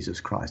person of Jesus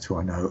Christ, who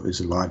I know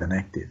is alive and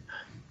active.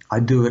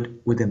 I do it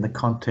within the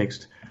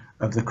context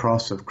of the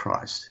cross of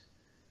Christ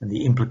and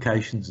the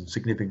implications and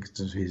significance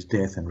of his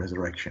death and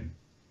resurrection.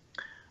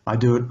 I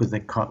do it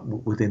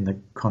within the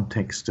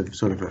context of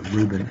sort of a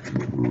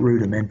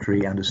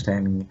rudimentary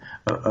understanding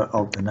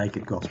of the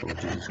naked gospel of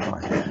Jesus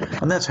Christ.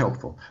 And that's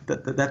helpful.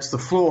 That's the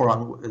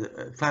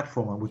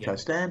platform on which I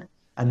stand.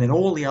 And then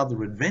all the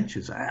other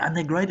adventures, and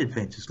they're great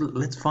adventures.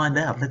 Let's find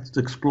out. Let's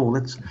explore.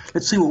 Let's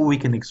see what we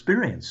can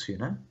experience.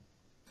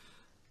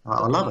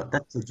 I love it.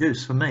 That's the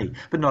juice for me.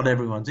 But not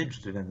everyone's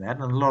interested in that,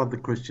 and a lot of the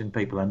Christian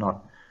people are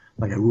not.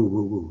 They go woo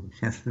woo woo.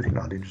 They're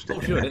not interested. Oh,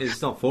 sure, in that. It's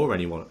not for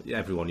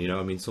everyone.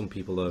 I mean, some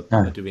people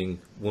are doing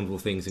wonderful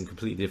things in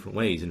completely different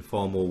ways, in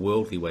far more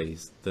worldly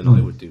ways than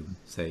I would do.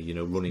 Say,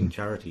 running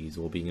charities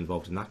or being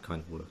involved in that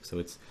kind of work. So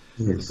it's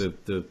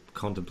the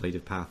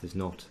contemplative path is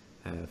not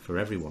for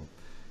everyone.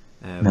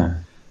 No.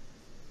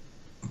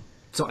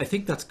 So I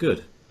think that's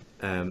good,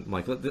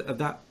 Michael.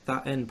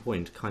 That end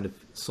point kind of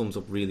sums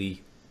up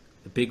really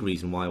a big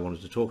reason why I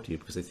wanted to talk to you,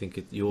 because I think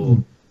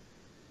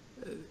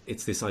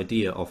it's this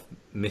idea of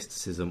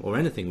mysticism or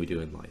anything we do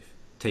in life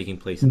taking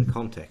place in a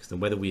context,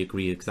 and whether we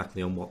agree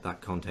exactly on what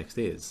that context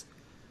is.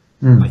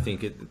 I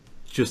think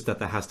just that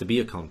there has to be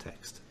a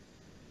context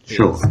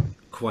is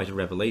quite a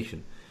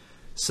revelation.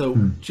 So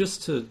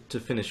just to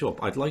finish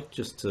up, I'd like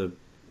just to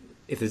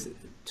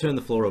turn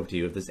the floor over to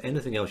you. If there's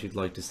anything else you'd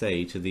like to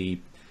say to the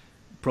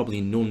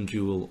probably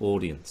non-dual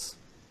audience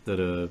that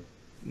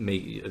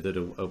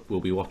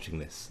will be watching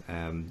this,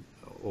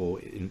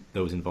 or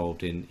those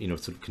involved in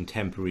sort of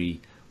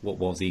contemporary, what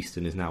was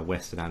Eastern is now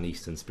Western and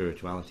Eastern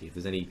spirituality. If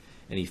there's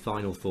any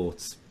final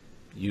thoughts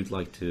you'd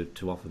like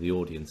to offer the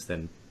audience,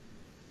 then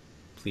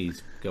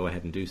please go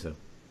ahead and do so.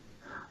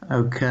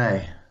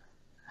 Okay.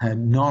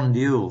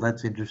 Non-dual,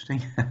 that's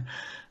interesting.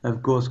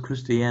 Of course,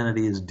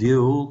 Christianity is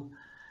dual,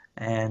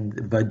 and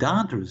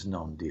Vedanta is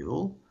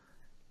non-dual.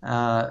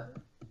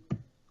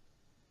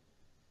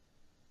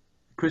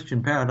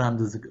 Christian paradigm,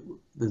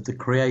 there's the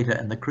creator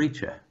and the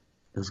creature.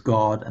 There's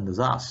God and there's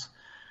us.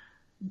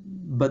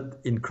 But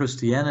in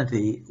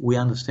Christianity, we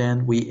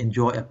understand we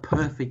enjoy a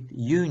perfect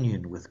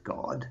union with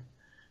God,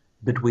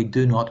 but we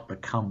do not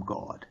become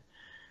God.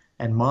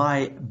 And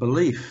my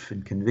belief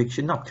and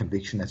conviction, not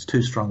conviction, that's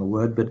too strong a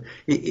word, but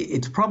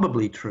it's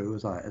probably true,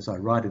 as I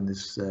write in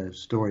this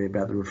story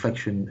about the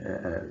reflection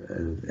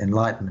of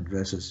enlightenment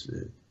versus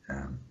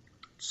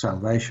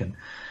salvation,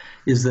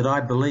 is that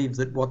I believe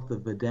that what the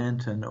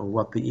Vedantan or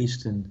what the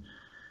Eastern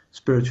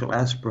spiritual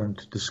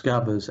aspirant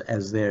discovers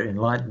as their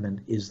enlightenment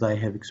is they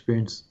have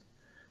experienced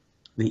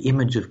the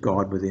image of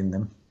God within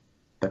them,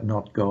 but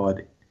not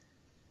God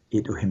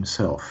it or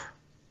himself.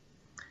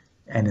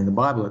 And in the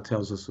Bible it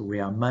tells us that we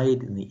are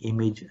made in the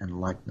image and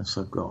likeness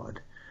of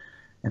God.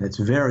 And it's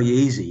very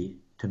easy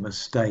to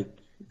mistake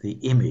the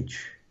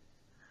image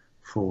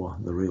for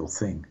the real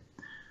thing.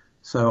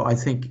 So I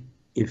think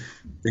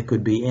if there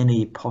could be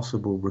any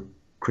possible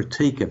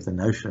critique of the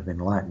notion of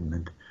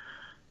enlightenment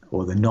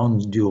or the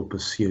non-dual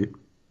pursuit,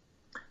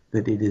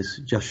 that it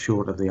is just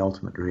short of the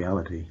ultimate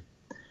reality,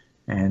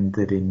 and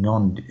that in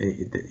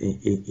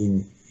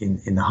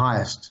the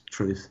highest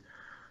truth,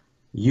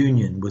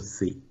 union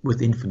with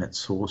infinite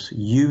source,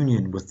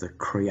 union with the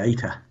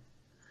creator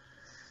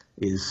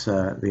is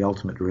the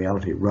ultimate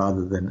reality,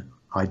 rather than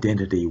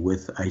identity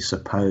with a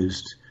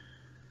supposed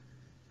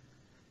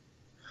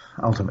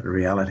ultimate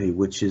reality,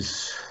 which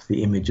is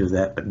the image of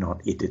that but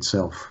not it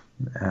itself.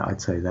 I'd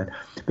say that.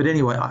 But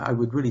anyway, I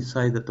would really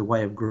say that the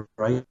way of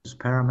grace is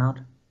paramount.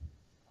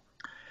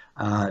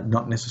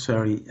 Not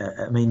necessarily,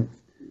 I mean,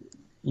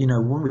 you know,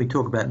 when we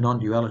talk about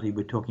non-duality,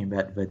 we're talking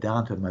about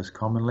Vedanta most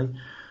commonly.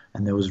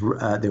 And there was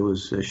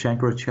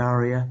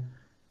Shankaracharya,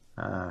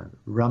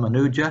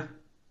 Ramanuja,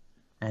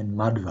 and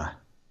Madhva,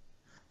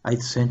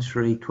 8th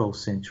century, 12th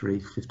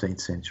century,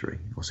 15th century,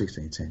 or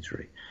 16th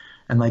century,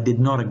 and they did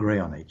not agree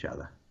on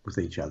with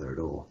each other at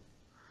all.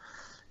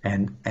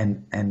 And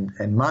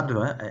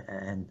Madhva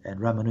and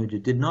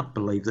Ramanuja did not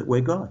believe that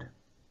we're God,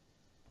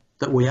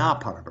 that we are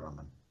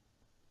Parabrahman.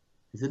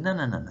 He said, no,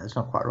 that's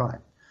not quite right.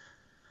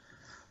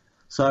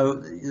 So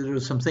there are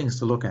some things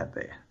to look at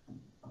there.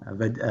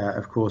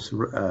 Of course,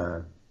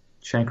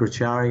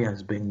 Shankaracharya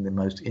has been the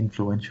most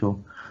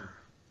influential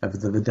of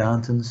the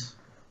Vedantins.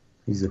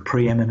 He's a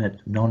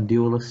preeminent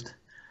non-dualist.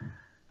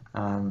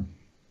 But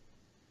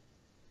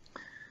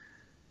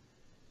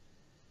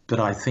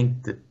I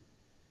think that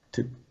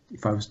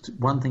if I was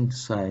one thing to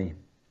say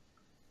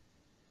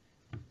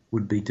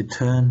would be to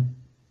turn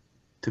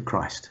to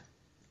Christ,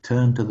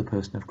 turn to the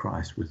person of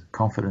Christ with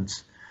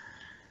confidence,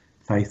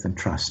 faith and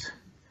trust.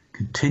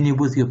 Continue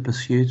with your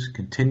pursuits,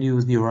 continue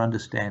with your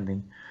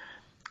understanding.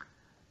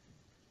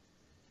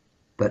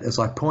 But as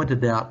I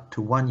pointed out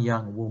to one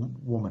young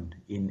woman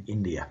in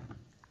India,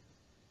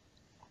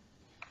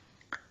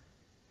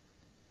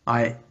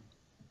 I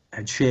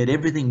had shared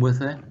everything with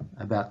her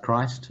about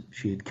Christ.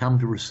 She had come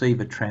to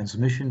receive a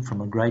transmission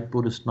from a great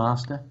Buddhist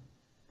master.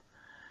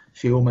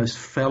 She almost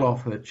fell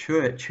off her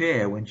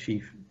chair when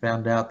she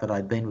found out that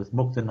I'd been with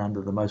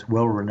Muktananda, the most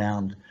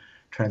well-renowned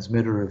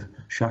transmitter of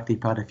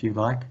Shaktipat, if you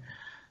like,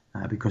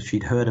 because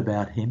she'd heard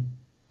about him.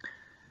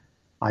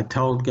 I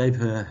gave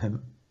her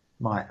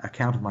my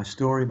account of my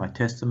story, my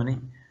testimony.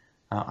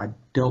 I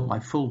dealt my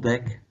full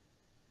deck.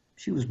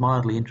 She was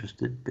mildly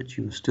interested, but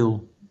she was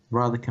still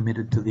rather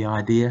committed to the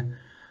idea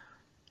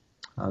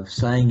of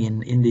staying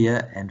in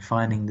India and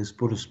finding this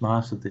Buddhist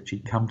master that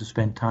she'd come to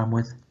spend time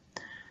with.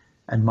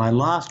 And my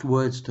last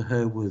words to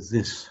her was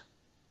this.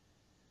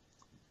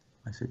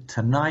 I said,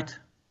 tonight,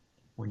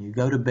 when you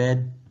go to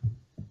bed,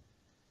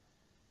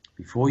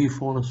 before you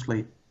fall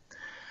asleep,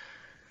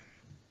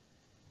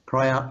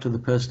 cry out to the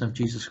person of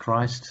Jesus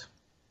Christ,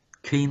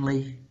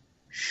 keenly,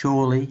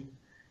 surely,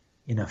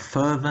 in a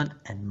fervent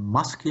and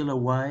muscular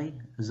way,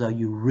 as though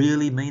you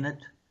really mean it,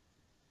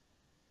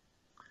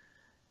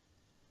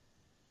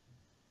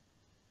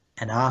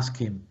 and ask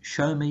him,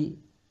 show me,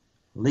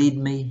 lead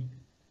me,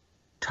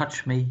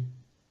 touch me.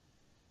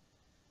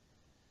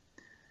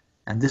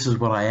 And this is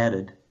what I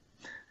added.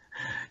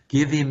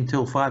 Give him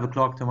till 5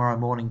 o'clock tomorrow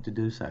morning to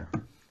do so.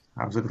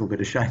 I was a little bit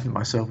ashamed of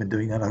myself in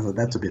doing that. I thought,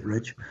 that's a bit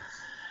rich.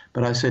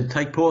 But I said,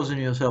 take pause on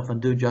yourself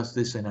and do just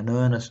this in an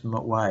earnest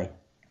way.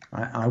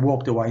 I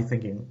walked away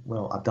thinking,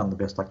 well, I've done the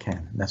best I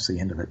can. And that's the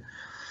end of it.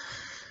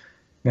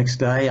 Next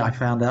day, I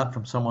found out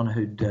from someone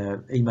who'd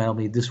emailed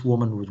me, this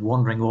woman was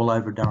wandering all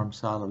over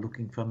Dharamsala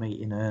looking for me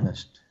in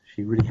earnest.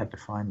 She really had to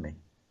find me.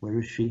 Where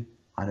is she?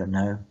 I don't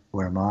know.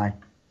 Where am I?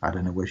 I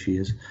don't know where she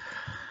is.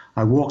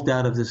 I walked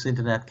out of this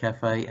internet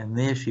cafe, and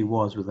there she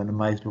was with an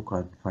amazed look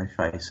on my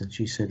face. And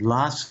she said,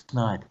 last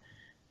night,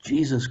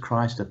 Jesus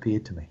Christ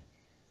appeared to me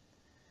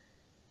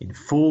in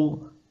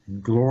full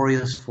and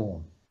glorious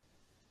form.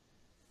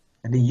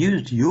 And he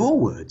used your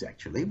words,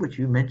 actually, which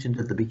you mentioned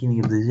at the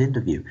beginning of this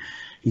interview.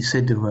 He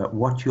said to her,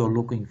 what you're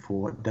looking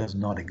for does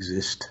not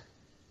exist.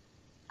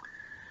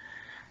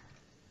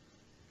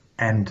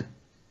 And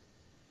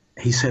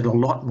he said a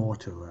lot more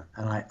to her,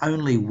 and I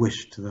only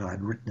wished that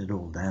I'd written it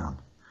all down.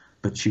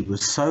 But she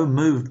was so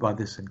moved by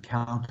this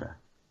encounter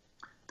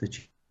that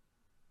she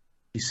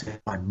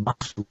said, I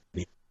must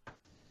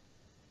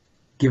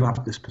give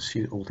up this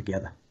pursuit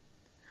altogether.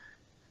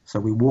 So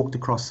we walked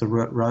across the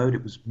road.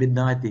 It was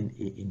midnight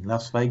in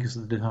Las Vegas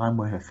at the time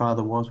where her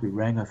father was. We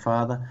rang her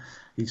father.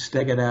 He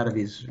staggered out of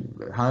his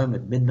home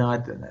at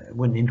midnight and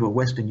went into a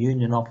Western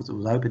Union office that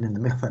was open in the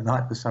middle of the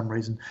night for some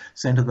reason,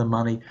 sent her the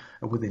money.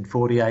 Within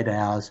 48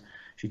 hours,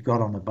 she'd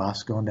got on the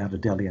bus, gone down to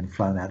Delhi and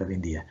flown out of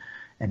India.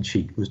 And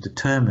she was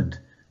determined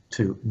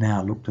to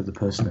now look to the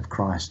person of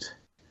Christ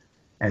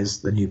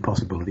as the new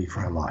possibility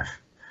for her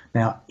life.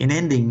 Now, in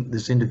ending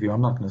this interview,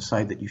 I'm not going to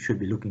say that you should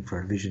be looking for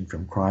a vision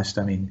from Christ.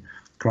 I mean,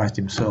 Christ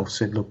himself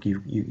said, look,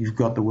 you've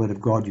got the word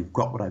of God, you've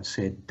got what I've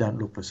said, don't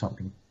look for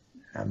something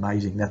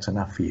amazing, that's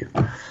enough for you.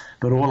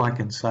 But all I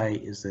can say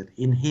is that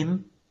in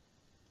him,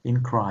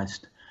 in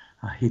Christ,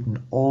 are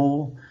hidden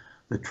all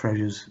the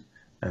treasures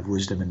of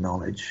wisdom and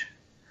knowledge.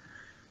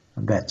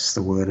 And that's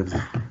the word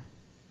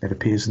that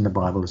appears in the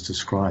Bible as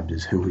described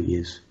as who he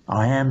is.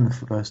 I am the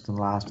first and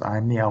last, I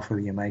am the Alpha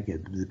and the Omega,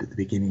 the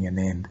beginning and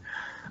end.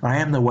 I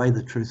am the way,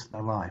 the truth,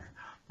 and the life.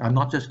 I'm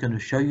not just going to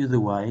show you the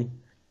way,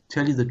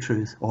 tell you the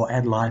truth, or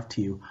add life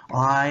to you.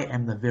 I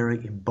am the very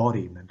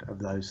embodiment of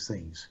those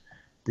things.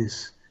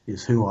 This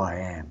is who I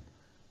am.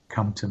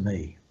 Come to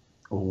me,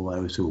 all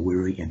those who are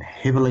weary and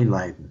heavily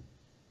laden,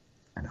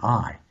 and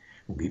I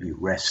will give you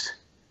rest,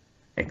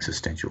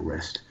 existential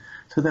rest.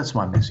 So that's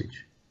my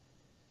message.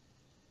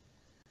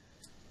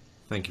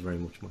 Thank you very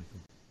much, Michael.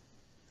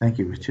 Thank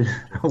you, Richard.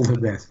 All the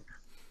best.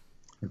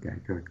 Okay,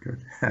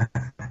 good.